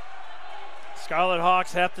over. Scarlet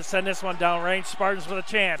Hawks have to send this one downrange. Spartans with a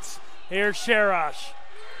chance. Here's Sharash.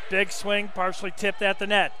 Big swing, partially tipped at the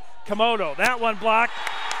net. Komodo, that one blocked.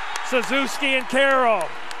 Suzuki and Carroll.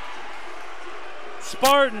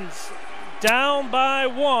 Spartans down by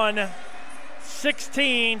 1,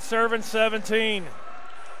 16, serving 17.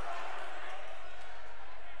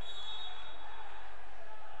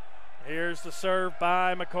 Here's the serve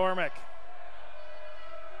by McCormick.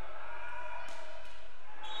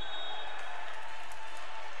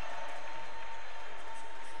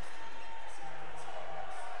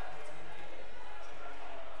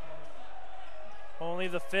 Only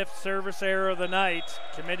the 5th service error of the night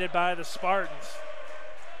committed by the Spartans.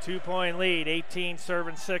 2-point lead, 18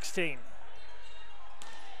 serving 16.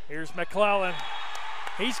 Here's McClellan.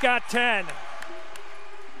 He's got 10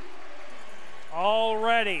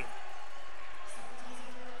 already.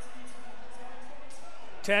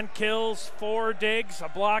 10 kills, 4 digs, a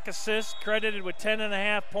block assist, credited with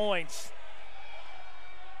 10.5 points.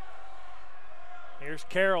 Here's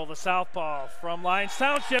Carroll, the southpaw from Lyons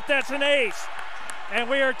Township. That's an ace. And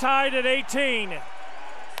we are tied at 18.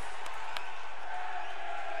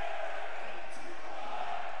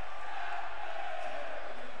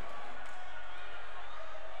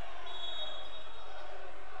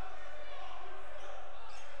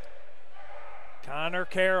 Connor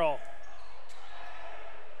Carroll.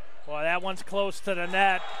 Boy, that one's close to the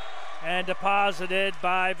net and deposited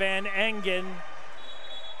by Van Engen.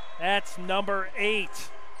 That's number 8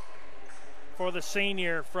 for the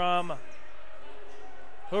senior from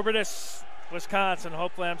Hubertus, Wisconsin.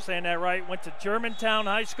 Hopefully I'm saying that right. Went to Germantown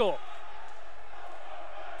High School.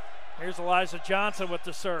 Here's Eliza Johnson with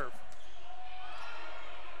the serve.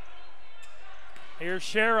 Here's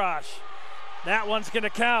Sharash. That one's going to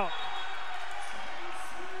count.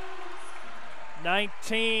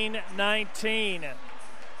 19-19.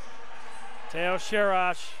 Teo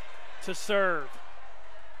Sharash to serve.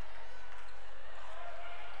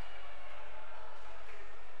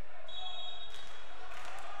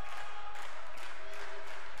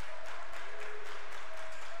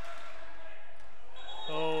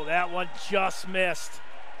 Oh, that one just missed.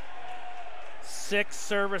 6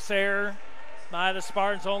 service error by the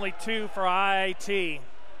Spartans, only 2 for IIT.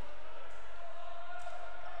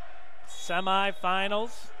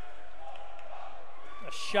 Semifinals.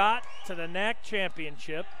 A shot to the NAC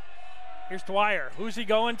championship. Here's Dwyer. Who's he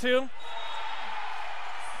going to?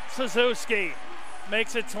 Suzuki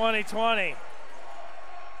makes it 20-20.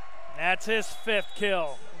 That's his 5th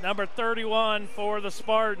kill. Number 31 for the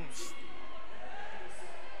Spartans.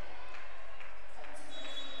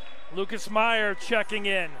 Lucas Meyer checking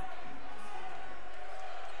in.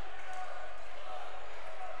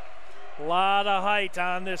 A lot of height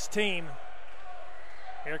on this team.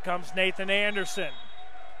 Here comes Nathan Anderson.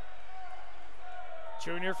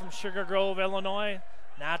 Junior from Sugar Grove, Illinois.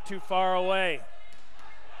 Not too far away.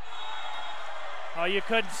 Oh, you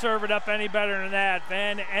couldn't serve it up any better than that.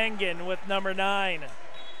 Van Engen with number 9.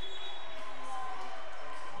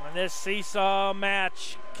 And this seesaw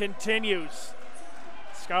match continues.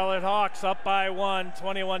 Scarlet Hawks up by 1,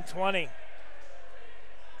 21-20.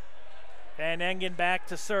 Van Engen back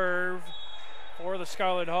to serve for the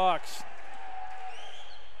Scarlet Hawks.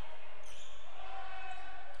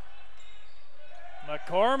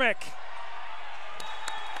 McCormick.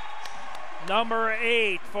 Number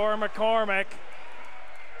 8 for McCormick.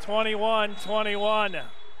 21-21.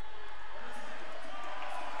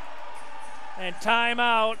 And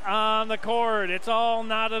timeout on the court. It's all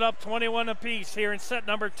knotted up 21 apiece here in set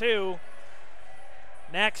number 2.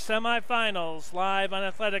 Next semifinals live on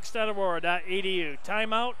athletics.aurora.edu.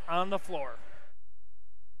 Timeout on the floor.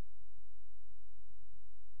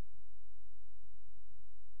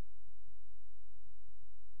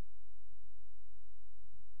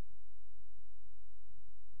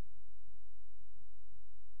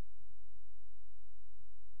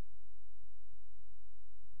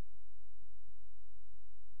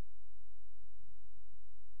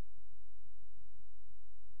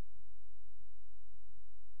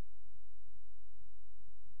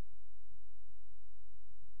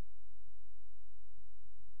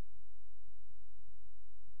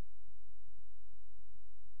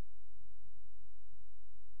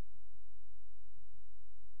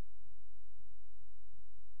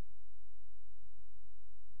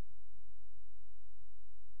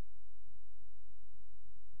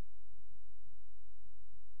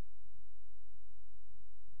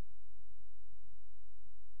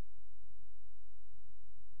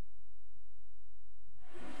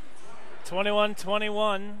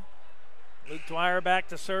 (21-21). Luke Dwyer back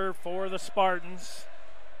to serve for the Spartans.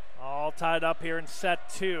 All tied up here in set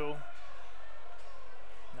 2.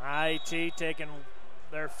 IIT taking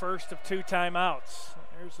their first of 2 timeouts.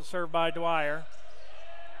 Here's the serve by Dwyer.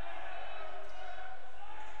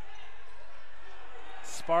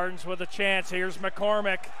 Spartans with a chance. Here's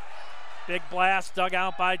McCormick. Big blast dug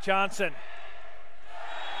out by Johnson.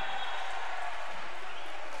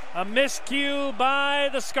 A miscue by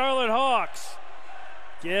the Scarlet Hawks.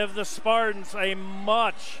 Give the Spartans a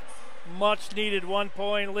much needed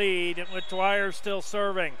 1-point lead with Dwyer still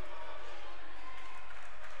serving.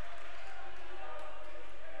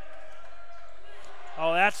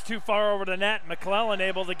 Oh, that's too far over the net. McClellan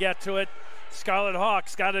able to get to it. Scarlet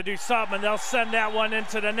Hawks got to do something, and they'll send that one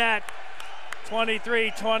into the net.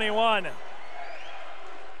 23-21.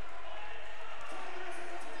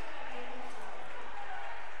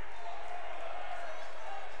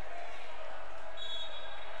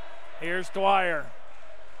 Here's Dwyer.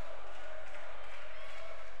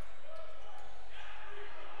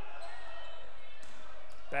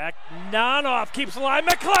 Back, Nonoff keeps alive.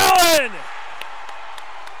 McClellan!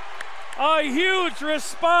 A huge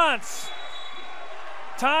response.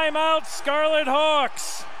 Timeout, Scarlet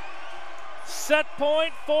Hawks. Set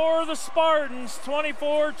point for the Spartans,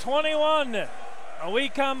 24-21. When we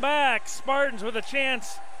come back, Spartans with a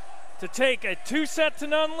chance to take a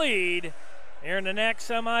 2-0 lead here in the next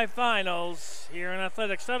semifinals here in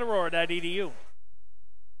athletics.aurora.edu.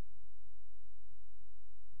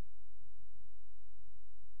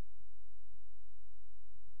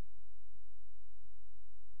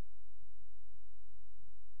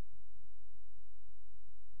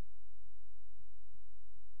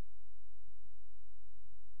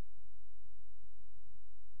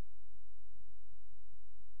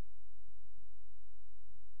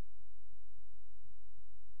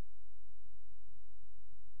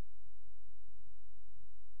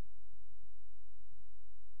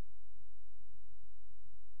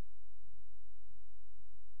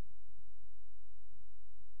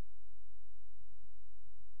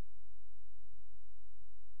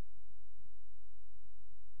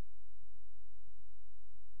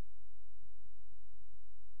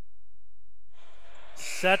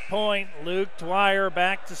 Set point, Luke Dwyer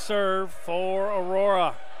back to serve for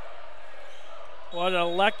Aurora. What an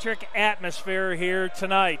electric atmosphere here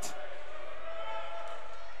tonight.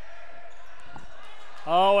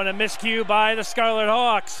 Oh, and a miscue by the Scarlet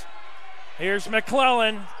Hawks. Here's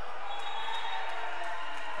McClellan.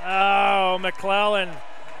 Oh, McClellan.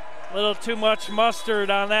 A little too much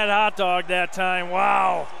mustard on that hot dog that time.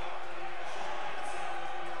 Wow.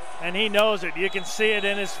 And he knows it. You can see it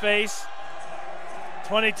in his face.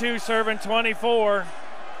 22 serving 24.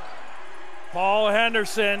 Paul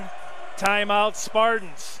Henderson. Timeout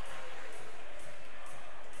Spartans.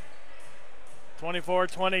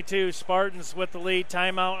 24-22, Spartans with the lead.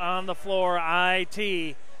 Timeout on the floor.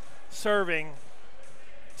 IT serving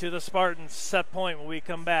to the Spartans. Set point when we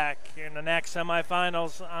come back in the next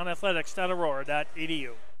semifinals on athletics.aurora.edu.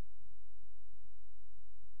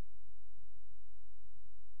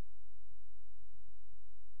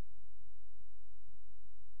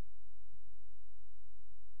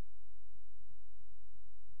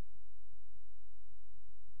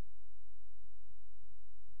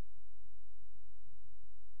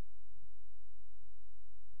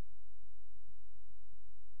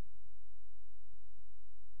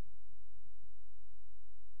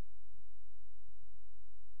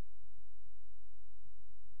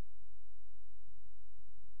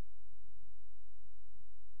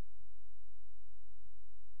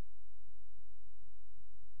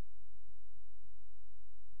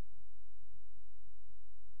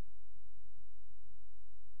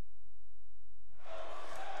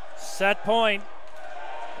 Set point.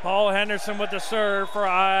 Paul Henderson with the serve for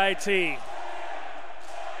IT.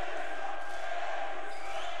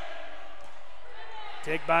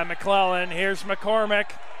 Take by McClellan. Here's McCormick.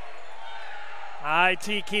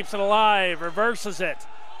 IT keeps it alive. Reverses it.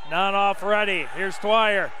 Non-off ready. Here's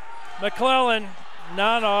Dwyer. McClellan.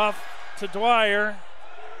 Non-off to Dwyer.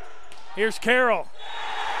 Here's Carroll.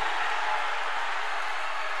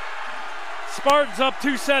 Spartans up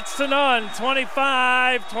 2-0,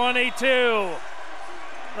 25-22.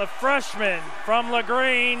 The freshman from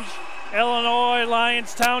LaGrange, Illinois,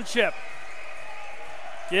 Lyons Township,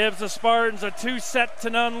 gives the Spartans a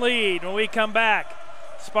 2-0 lead when we come back.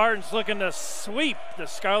 Spartans looking to sweep the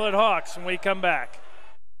Scarlet Hawks when we come back.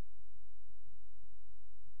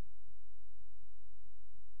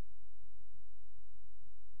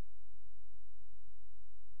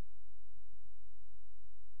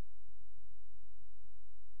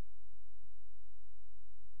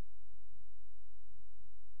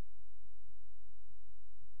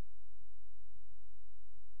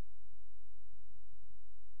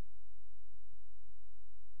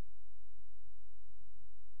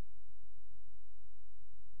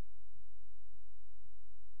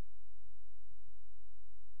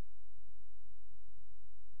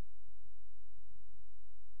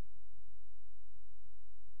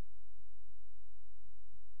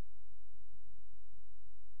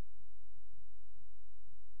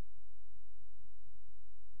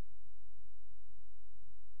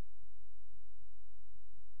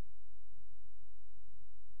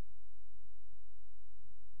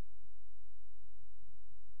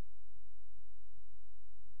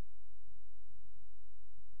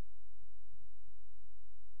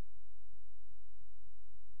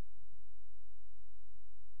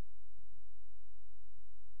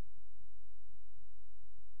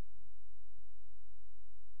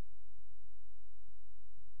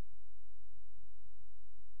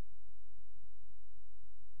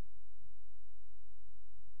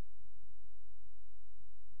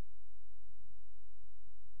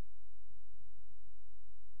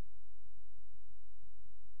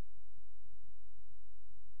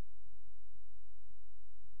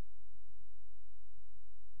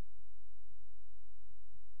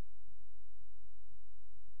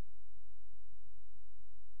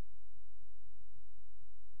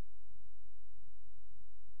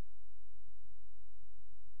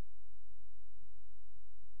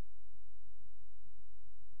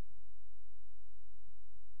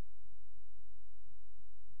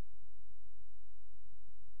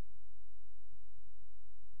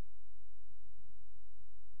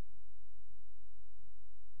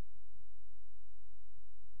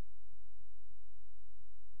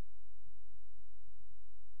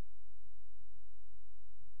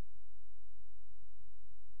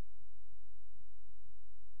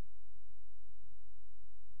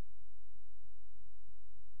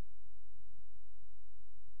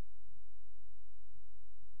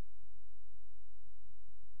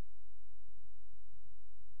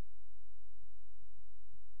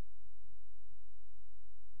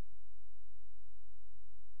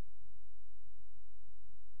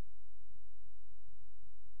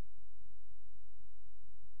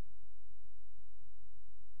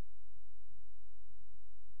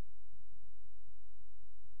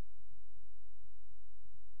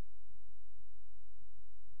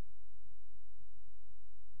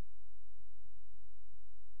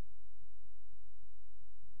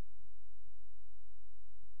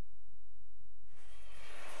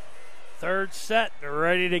 Third set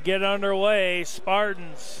ready to get underway.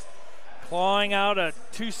 Spartans clawing out a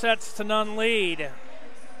 2-0 lead.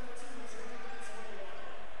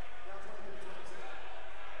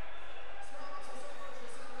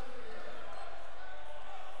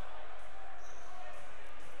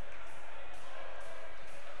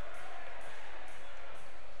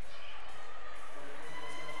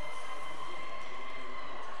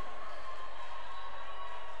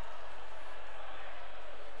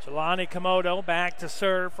 Jelani Komodo back to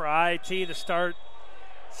serve for IT to start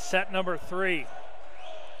set number 3.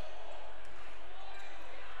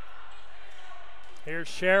 Here's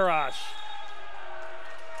Sharash.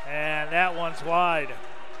 And that one's wide.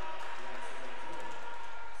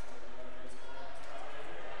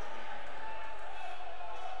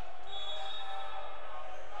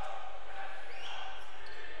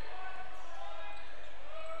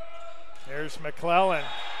 Here's McClellan.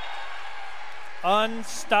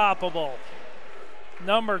 Unstoppable.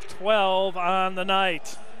 Number 12 on the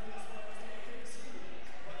night.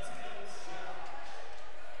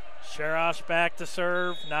 Sharash back to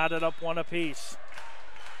serve, knotted up one apiece.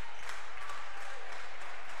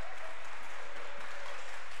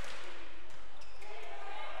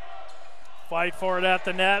 Fight for it at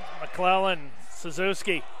the net. McClellan,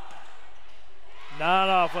 Suzuki. Not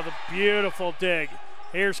off with a beautiful dig.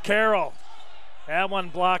 Here's Carroll. That one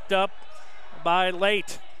blocked up by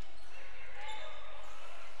Late.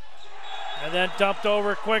 And then dumped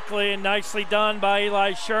over quickly and nicely done by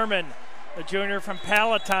Eli Sherman, the junior from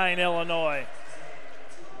Palatine, Illinois.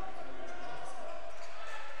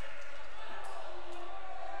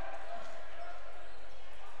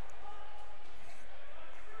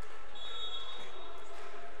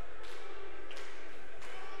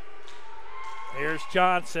 Here's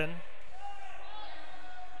Johnson.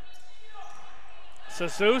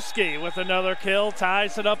 Suzuki with another kill,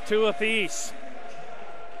 ties it up 2 apiece.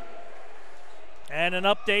 And an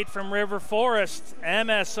update from River Forest.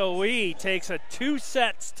 MSOE takes a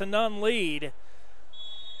 2-0 lead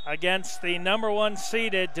against the number 1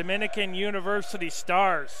 seeded Dominican University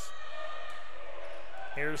Stars.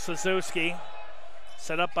 Here's Suzuki,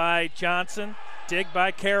 set up by Johnson, dig by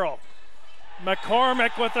Carroll.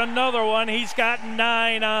 McCormick with another one, he's got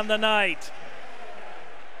 9 on the night.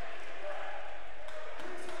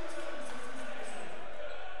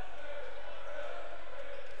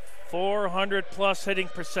 .400+ hitting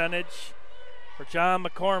percentage for John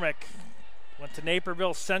McCormick. Went to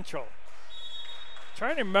Naperville Central.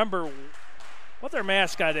 Trying to remember what their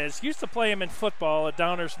mascot is. Used to play him in football at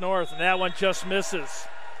Downers North, and that one just misses.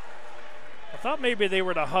 I thought maybe they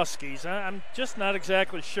were the Huskies. I'm just not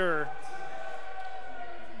exactly sure.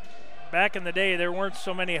 Back in the day, there weren't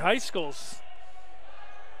so many high schools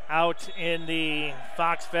out in the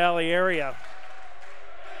Fox Valley area.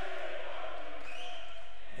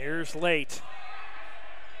 Here's Late.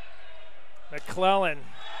 McClellan.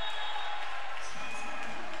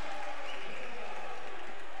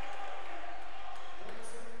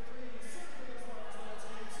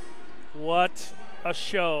 What a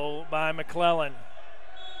show by McClellan.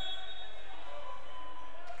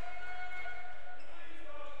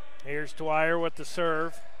 Here's Dwyer with the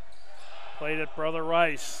serve. Played at Brother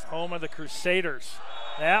Rice, home of the Crusaders.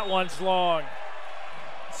 That one's long.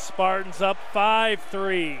 Spartans up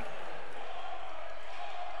 5-3.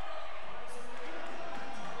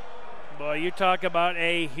 Boy, you talk about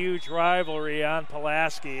a huge rivalry on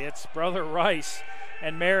Pulaski. It's Brother Rice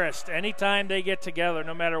and Marist. Anytime they get together,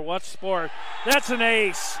 no matter what sport, that's an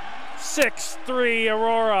ace. 6-3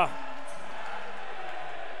 Aurora.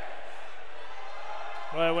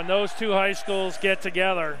 Well, when those two high schools get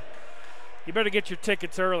together, you better get your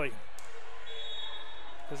tickets early,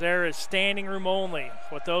 because there is standing room only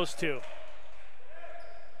with those two.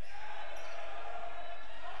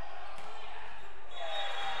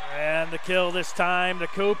 And the kill this time to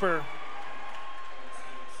Cooper.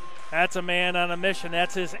 That's a man on a mission.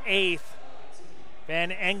 That's his 8th.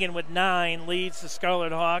 Van Engen with 9 leads the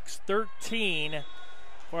Scarlet Hawks. 13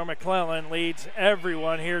 for McClellan leads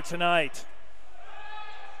everyone here tonight.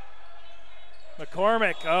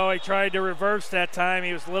 McCormick, oh, he tried to reverse that time.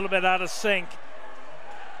 He was a little bit out of sync.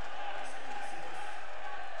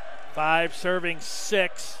 5 serving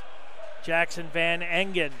 6, Jackson Van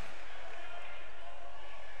Engen.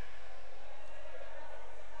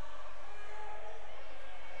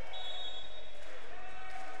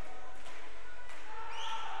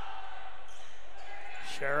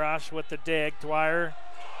 Sharash with the dig. Dwyer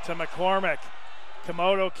to McCormick.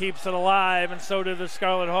 Komodo keeps it alive, and so do the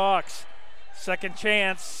Scarlet Hawks. Second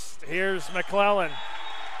chance. Here's McClellan.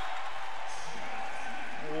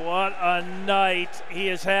 What a night he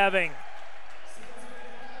is having.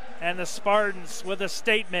 And the Spartans with a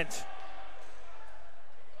statement.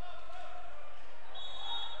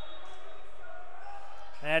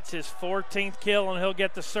 That's his 14th kill, and he'll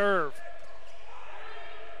get the serve.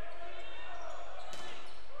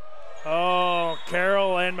 Oh,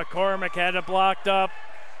 Carroll and McCormick had it blocked up,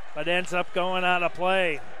 but ends up going out of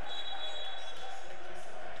play.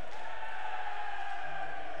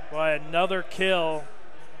 Boy, another kill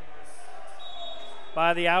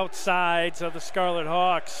by the outsides of the Scarlet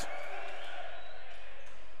Hawks.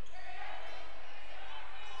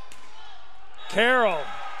 Carroll,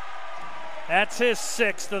 that's his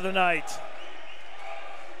 6th of the night.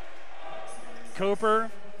 Cooper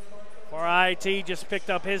for IT just picked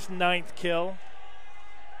up his 9th kill.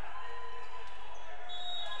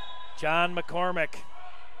 John McCormick.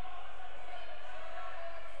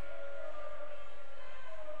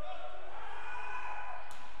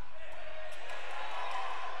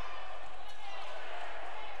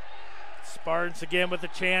 Spartans again with a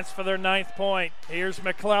chance for their 9th point. Here's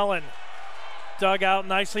McClellan. Dug out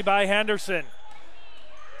nicely by Henderson.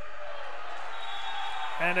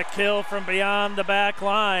 And a kill from beyond the back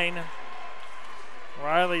line.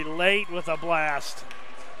 Riley late with a blast.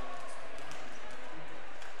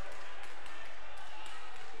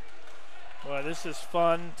 Boy, this is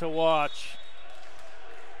fun to watch.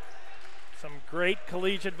 Some great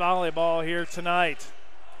collegiate volleyball here tonight.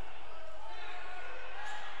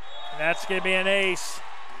 And that's going to be an ace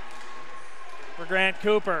for Grant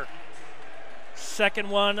Cooper. 2nd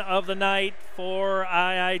one of the night for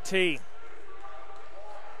IIT.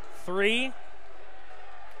 3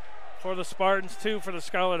 for the Spartans, 2 for the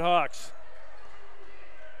Scarlet Hawks.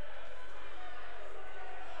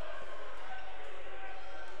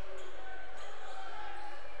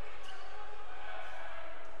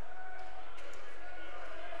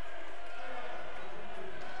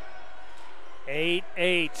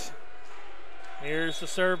 Eight. Here's the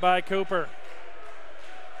serve by Cooper.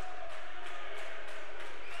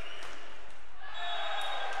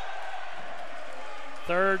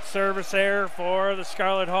 Third service error for the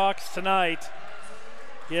Scarlet Hawks tonight.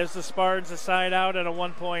 Gives the Spartans a side out at a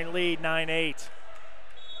 1-point lead, 9-8.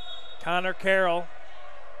 Connor Carroll,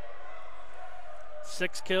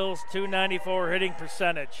 6 kills, .294 hitting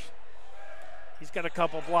percentage. He's got a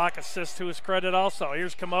couple block assists to his credit also.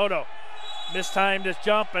 Here's Komodo. Mistimed his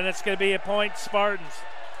jump, and it's going to be a point Spartans.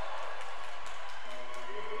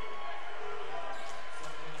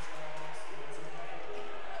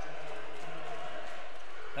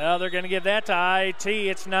 Well, they're going to give that to IT.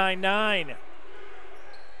 It's 9-9.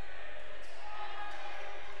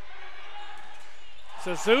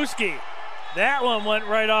 Suzuki. That one went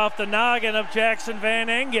right off the noggin of Jackson Van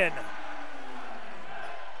Engen.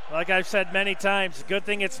 Like I've said many times, good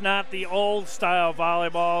thing it's not the old style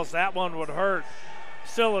volleyballs. That one would hurt.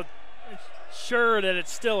 Still sure that it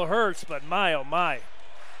still hurts, but my oh my.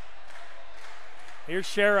 Here's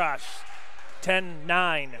Sharash,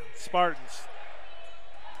 10-9, Spartans.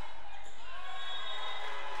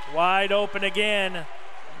 Wide open again.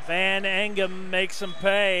 Van Engem makes him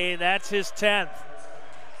pay. That's his 10th.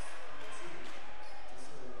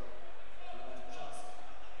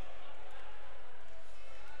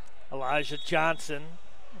 Elijah Johnson,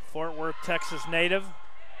 Fort Worth, Texas native.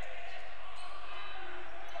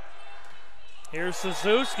 Here's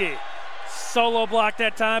Suzuki. Solo block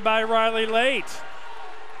that time by Riley Late.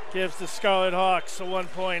 Gives the Scarlet Hawks a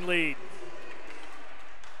 1-point lead.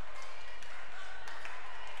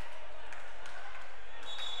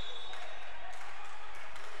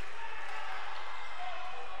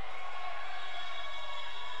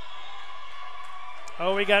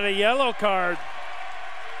 Oh, we got a yellow card.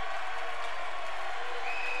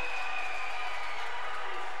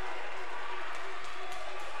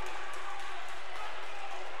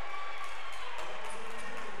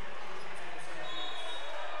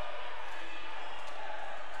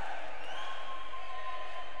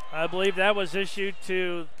 I believe that was issued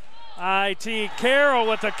to IT. Carroll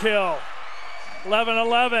with a kill.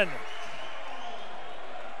 11-11.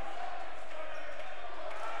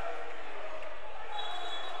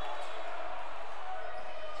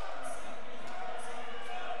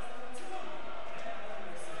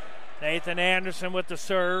 Nathan Anderson with the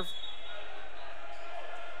serve.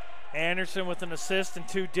 Anderson with an assist and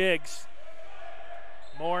 2 digs.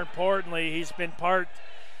 More importantly, he's been part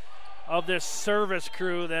of this service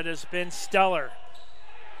crew that has been stellar.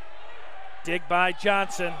 Dig by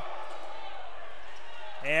Johnson.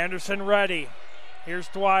 Anderson ready. Here's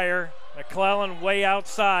Dwyer. McClellan way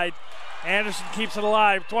outside. Anderson keeps it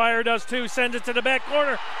alive. Dwyer does too. Sends it to the back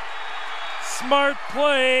corner. Smart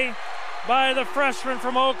play by the freshman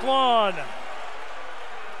from Oak Lawn.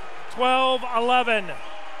 12-11.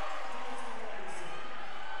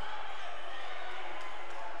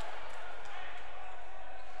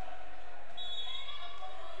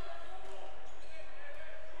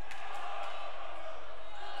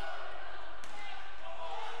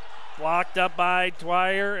 Blocked up by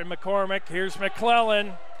Dwyer and McCormick. Here's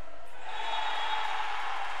McClellan.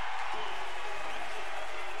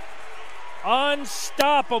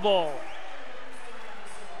 Unstoppable.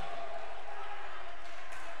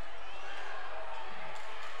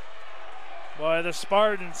 Boy, the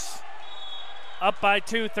Spartans up by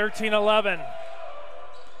 2, 13-11.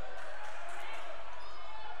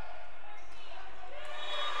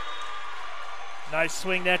 Nice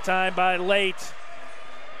swing that time by Late.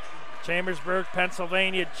 Chambersburg,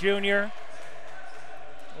 Pennsylvania junior.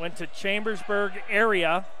 Went to Chambersburg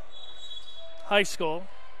area high school.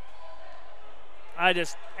 I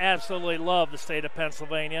just absolutely love the state of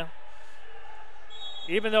Pennsylvania.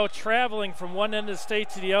 Even though traveling from one end of the state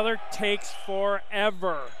to the other takes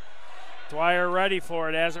forever. Dwyer ready for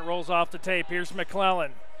it as it rolls off the tape. Here's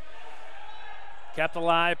McClellan. Kept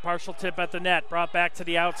alive, partial tip at the net, brought back to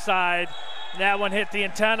the outside. That one hit the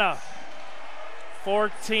antenna.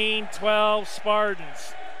 14-12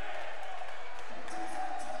 Spartans.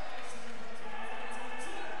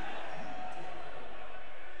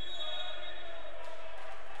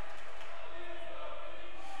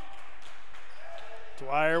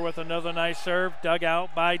 Dwyer with another nice serve, dug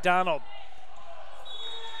out by Donald.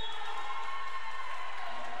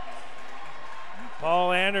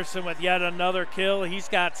 Paul Anderson with yet another kill. He's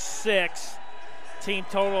got 6. Team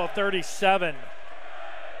total of 37.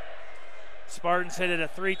 Spartans hit at a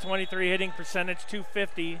 .323 hitting percentage,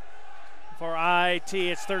 250 for IT.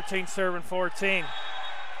 It's 13 serving 14.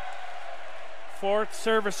 4th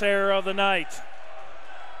service error of the night.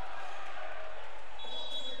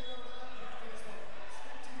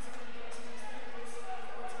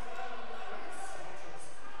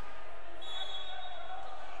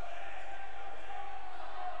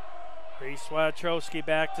 Reese Watrowski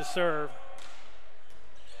back to serve.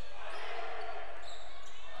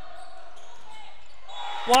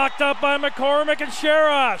 Blocked up by McCormick and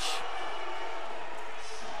Sharash.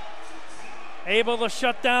 Able to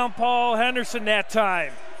shut down Paul Henderson that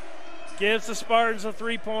time. Gives the Spartans a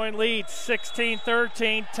 3-point lead,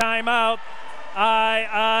 16-13. Timeout,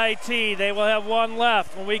 IIT. They will have one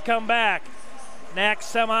left when we come back.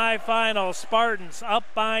 Next semifinal, Spartans up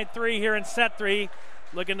by 3 here in set 3.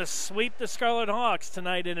 Looking to sweep the Scarlet Hawks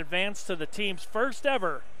tonight in advance to the team's first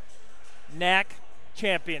ever NAC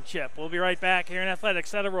championship. We'll be right back here in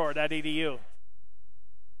athletics at Aurora.edu.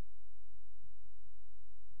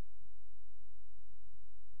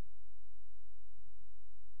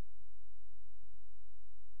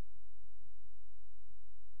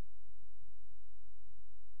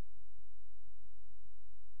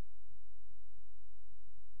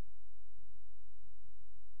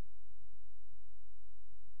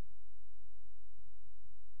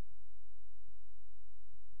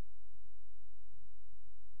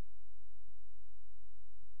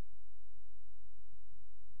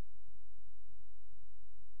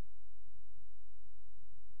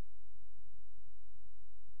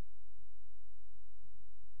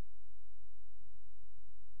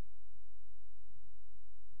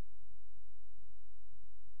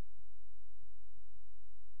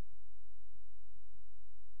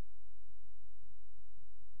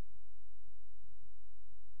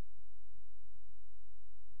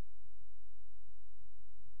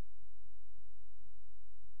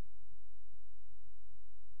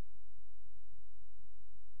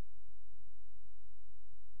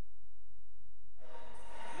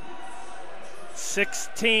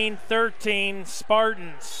 (16-13)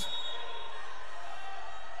 Spartans.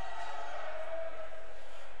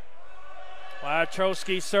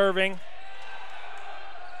 Watrowski serving.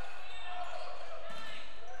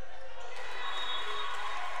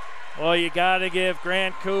 Well, you got to give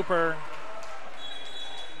Grant Cooper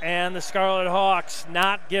and the Scarlet Hawks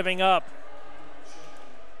not giving up.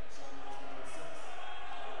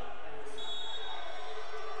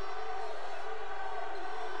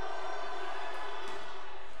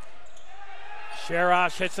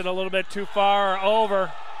 Sharash hits it a little bit too far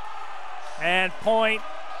over. And point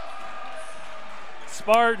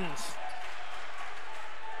Spartans.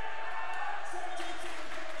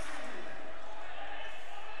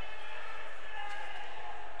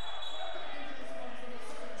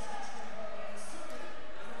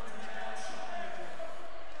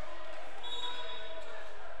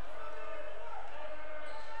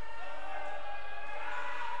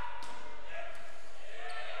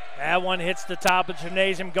 That one hits the top of the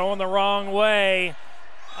gymnasium going the wrong way.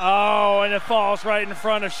 Oh, and it falls right in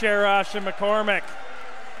front of Sharash and McCormick.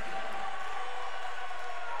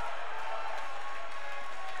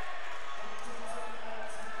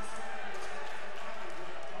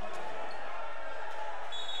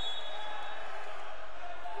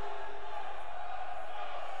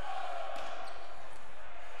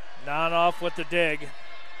 Off with the dig.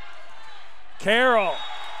 Carroll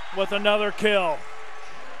with another kill.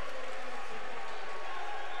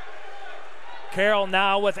 Carroll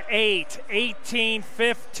now with 8,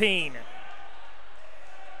 18-15.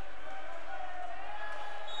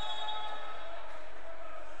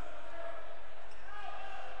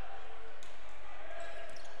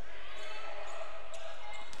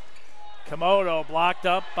 Komodo blocked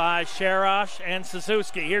up by Sharash and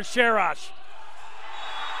Suzuki. Here's Sharash.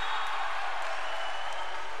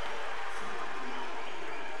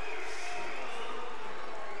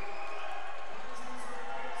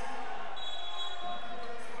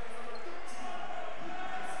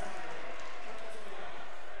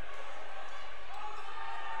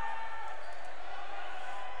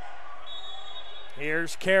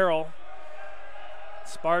 Here's Carroll.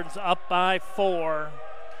 Spartans up by 4.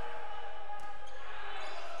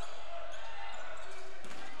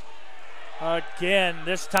 Again,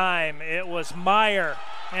 this time it was Meyer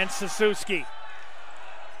and Suzuki.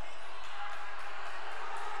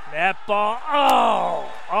 That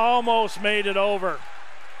ball, almost made it over.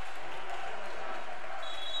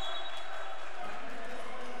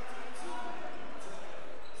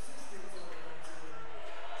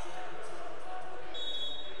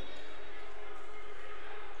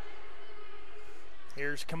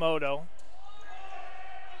 Here's Komodo.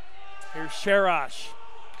 Here's Sharash.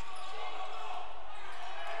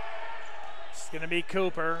 It's going to be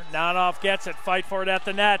Cooper. Nonoff gets it. Fight for it at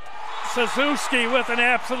the net. Suzuki with an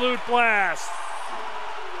absolute blast.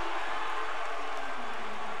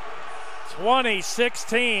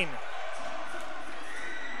 20-16.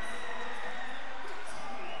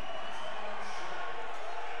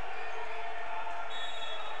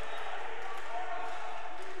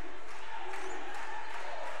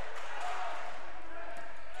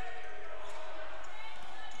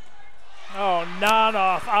 Oh,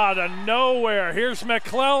 Nonoff out of nowhere. Here's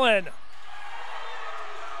McClellan.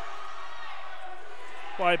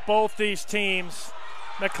 Boy, both these teams.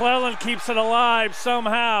 McClellan keeps it alive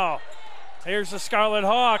somehow. Here's the Scarlet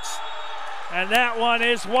Hawks. And that one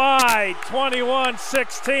is wide.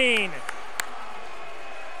 21-16.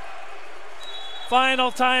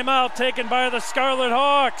 Final timeout taken by the Scarlet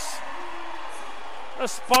Hawks. The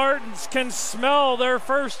Spartans can smell their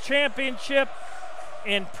first championship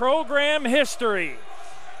in program history.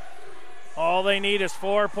 All they need is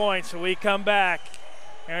 4 points, so we come back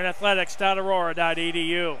here in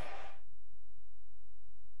athletics.aurora.edu.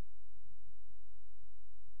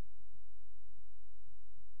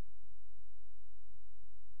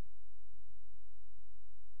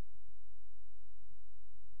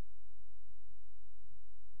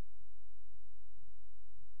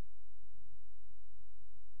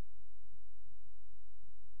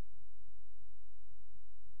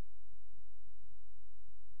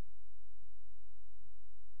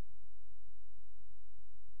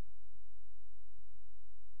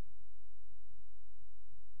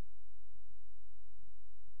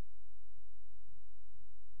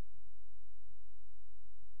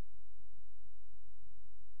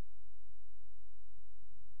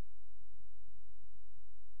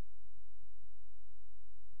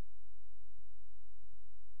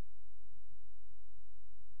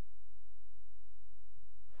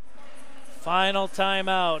 Final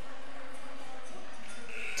timeout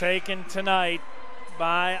taken tonight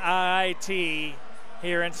by IIT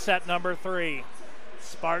here in set number 3.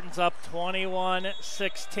 Spartans up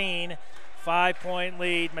 21-16, 5-point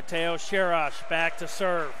lead. Mateo Sharash back to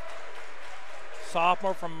serve.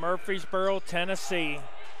 Sophomore from Murfreesboro, Tennessee.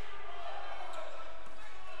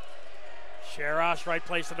 Sharash, right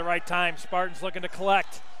place at the right time. Spartans looking to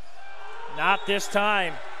collect. Not this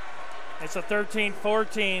time. It's a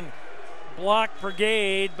 13-14 block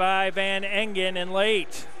brigade by Van Engen and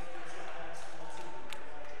late.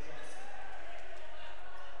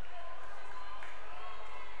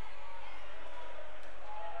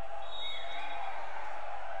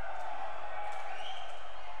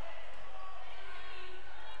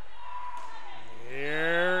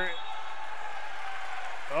 Here.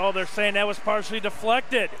 Oh, they're saying that was partially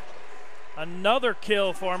deflected. Another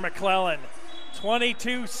kill for McClellan.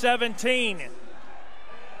 22-17.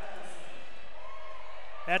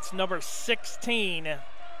 That's number 16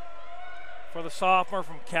 for the sophomore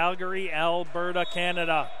from Calgary, Alberta,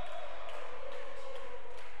 Canada.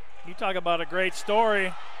 You talk about a great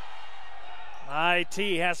story.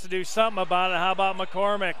 IT has to do something about it. How about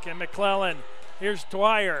McCormick and McClellan? Here's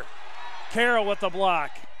Dwyer. Carroll with the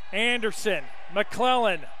block. Anderson.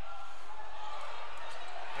 McClellan.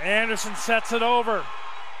 Anderson sets it over.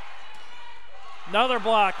 Another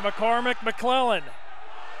block. McCormick, McClellan.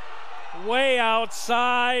 Way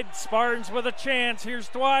outside. Spartans with a chance. Here's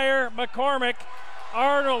Dwyer. McCormick.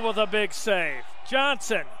 Arnold with a big save.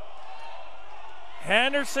 Johnson.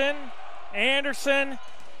 Henderson. Anderson.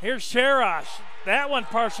 Here's Sharash. That one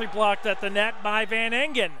partially blocked at the net by Van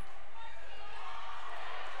Engen.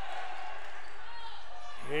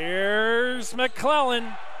 Here's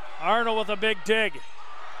McClellan. Arnold with a big dig.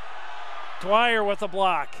 Dwyer with a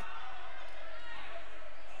block.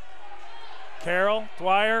 Carroll,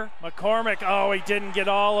 Dwyer, McCormick. Oh, he didn't get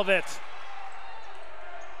all of it.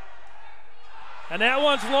 And that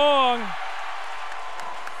one's long.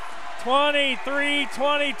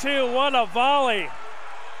 23-22. What a volley.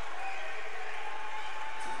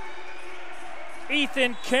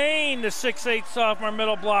 Ethan Kane, the 6'8" sophomore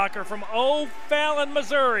middle blocker from O'Fallon,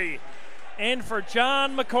 Missouri, in for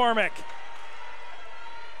John McCormick.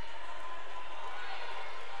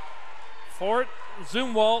 Fort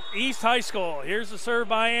Zumwalt East High School. Here's the serve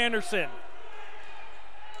by Anderson.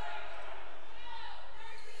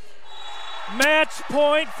 Match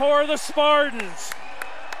point for the Spartans.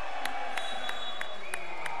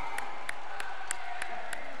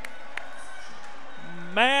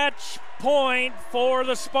 Match point for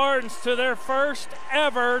the Spartans to their first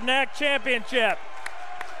ever NAC championship.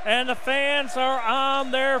 And the fans are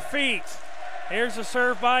on their feet. Here's a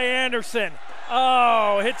serve by Anderson.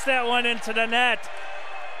 Oh, hits that one into the net.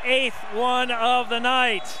 8th one of the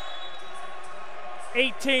night.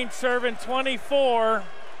 18th serving 24.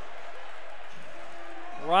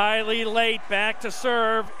 Riley late back to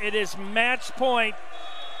serve. It is match point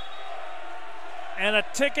and a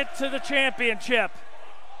ticket to the championship.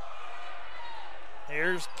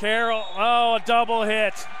 Here's Carroll. Oh, a double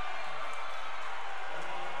hit.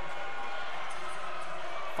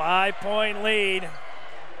 5-point lead.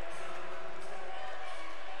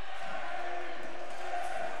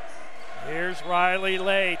 Here's Riley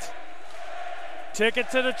late. Ticket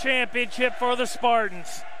to the championship for the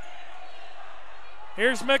Spartans.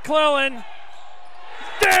 Here's McClellan.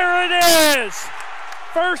 There it is!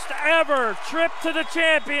 First ever trip to the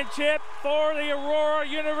championship for the Aurora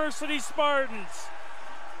University Spartans.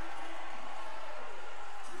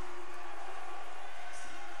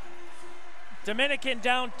 Dominican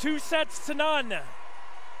down 2-0.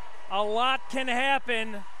 A lot can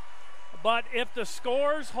happen, but if the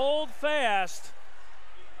scores hold fast,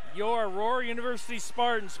 your Aurora University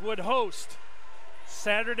Spartans would host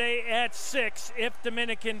Saturday at 6 if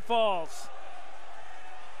Dominican falls.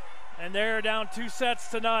 And they're down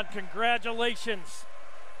 2-0. Congratulations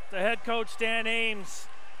to head coach Dan Ames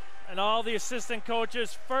and all the assistant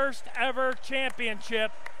coaches. First ever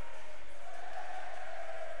championship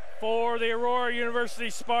for the Aurora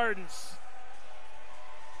University Spartans.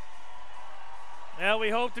 Now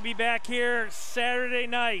we hope to be back here Saturday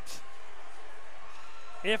night.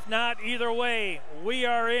 If not, either way, we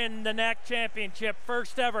are in the NAC championship,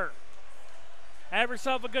 first ever. Have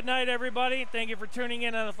yourself a good night, everybody. Thank you for tuning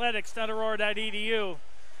in on athletics.aurora.edu.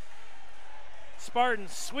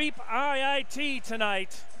 Spartans sweep IIT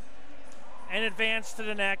tonight and advance to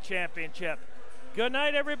the NAC championship. Good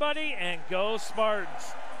night, everybody, and go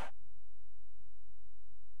Spartans.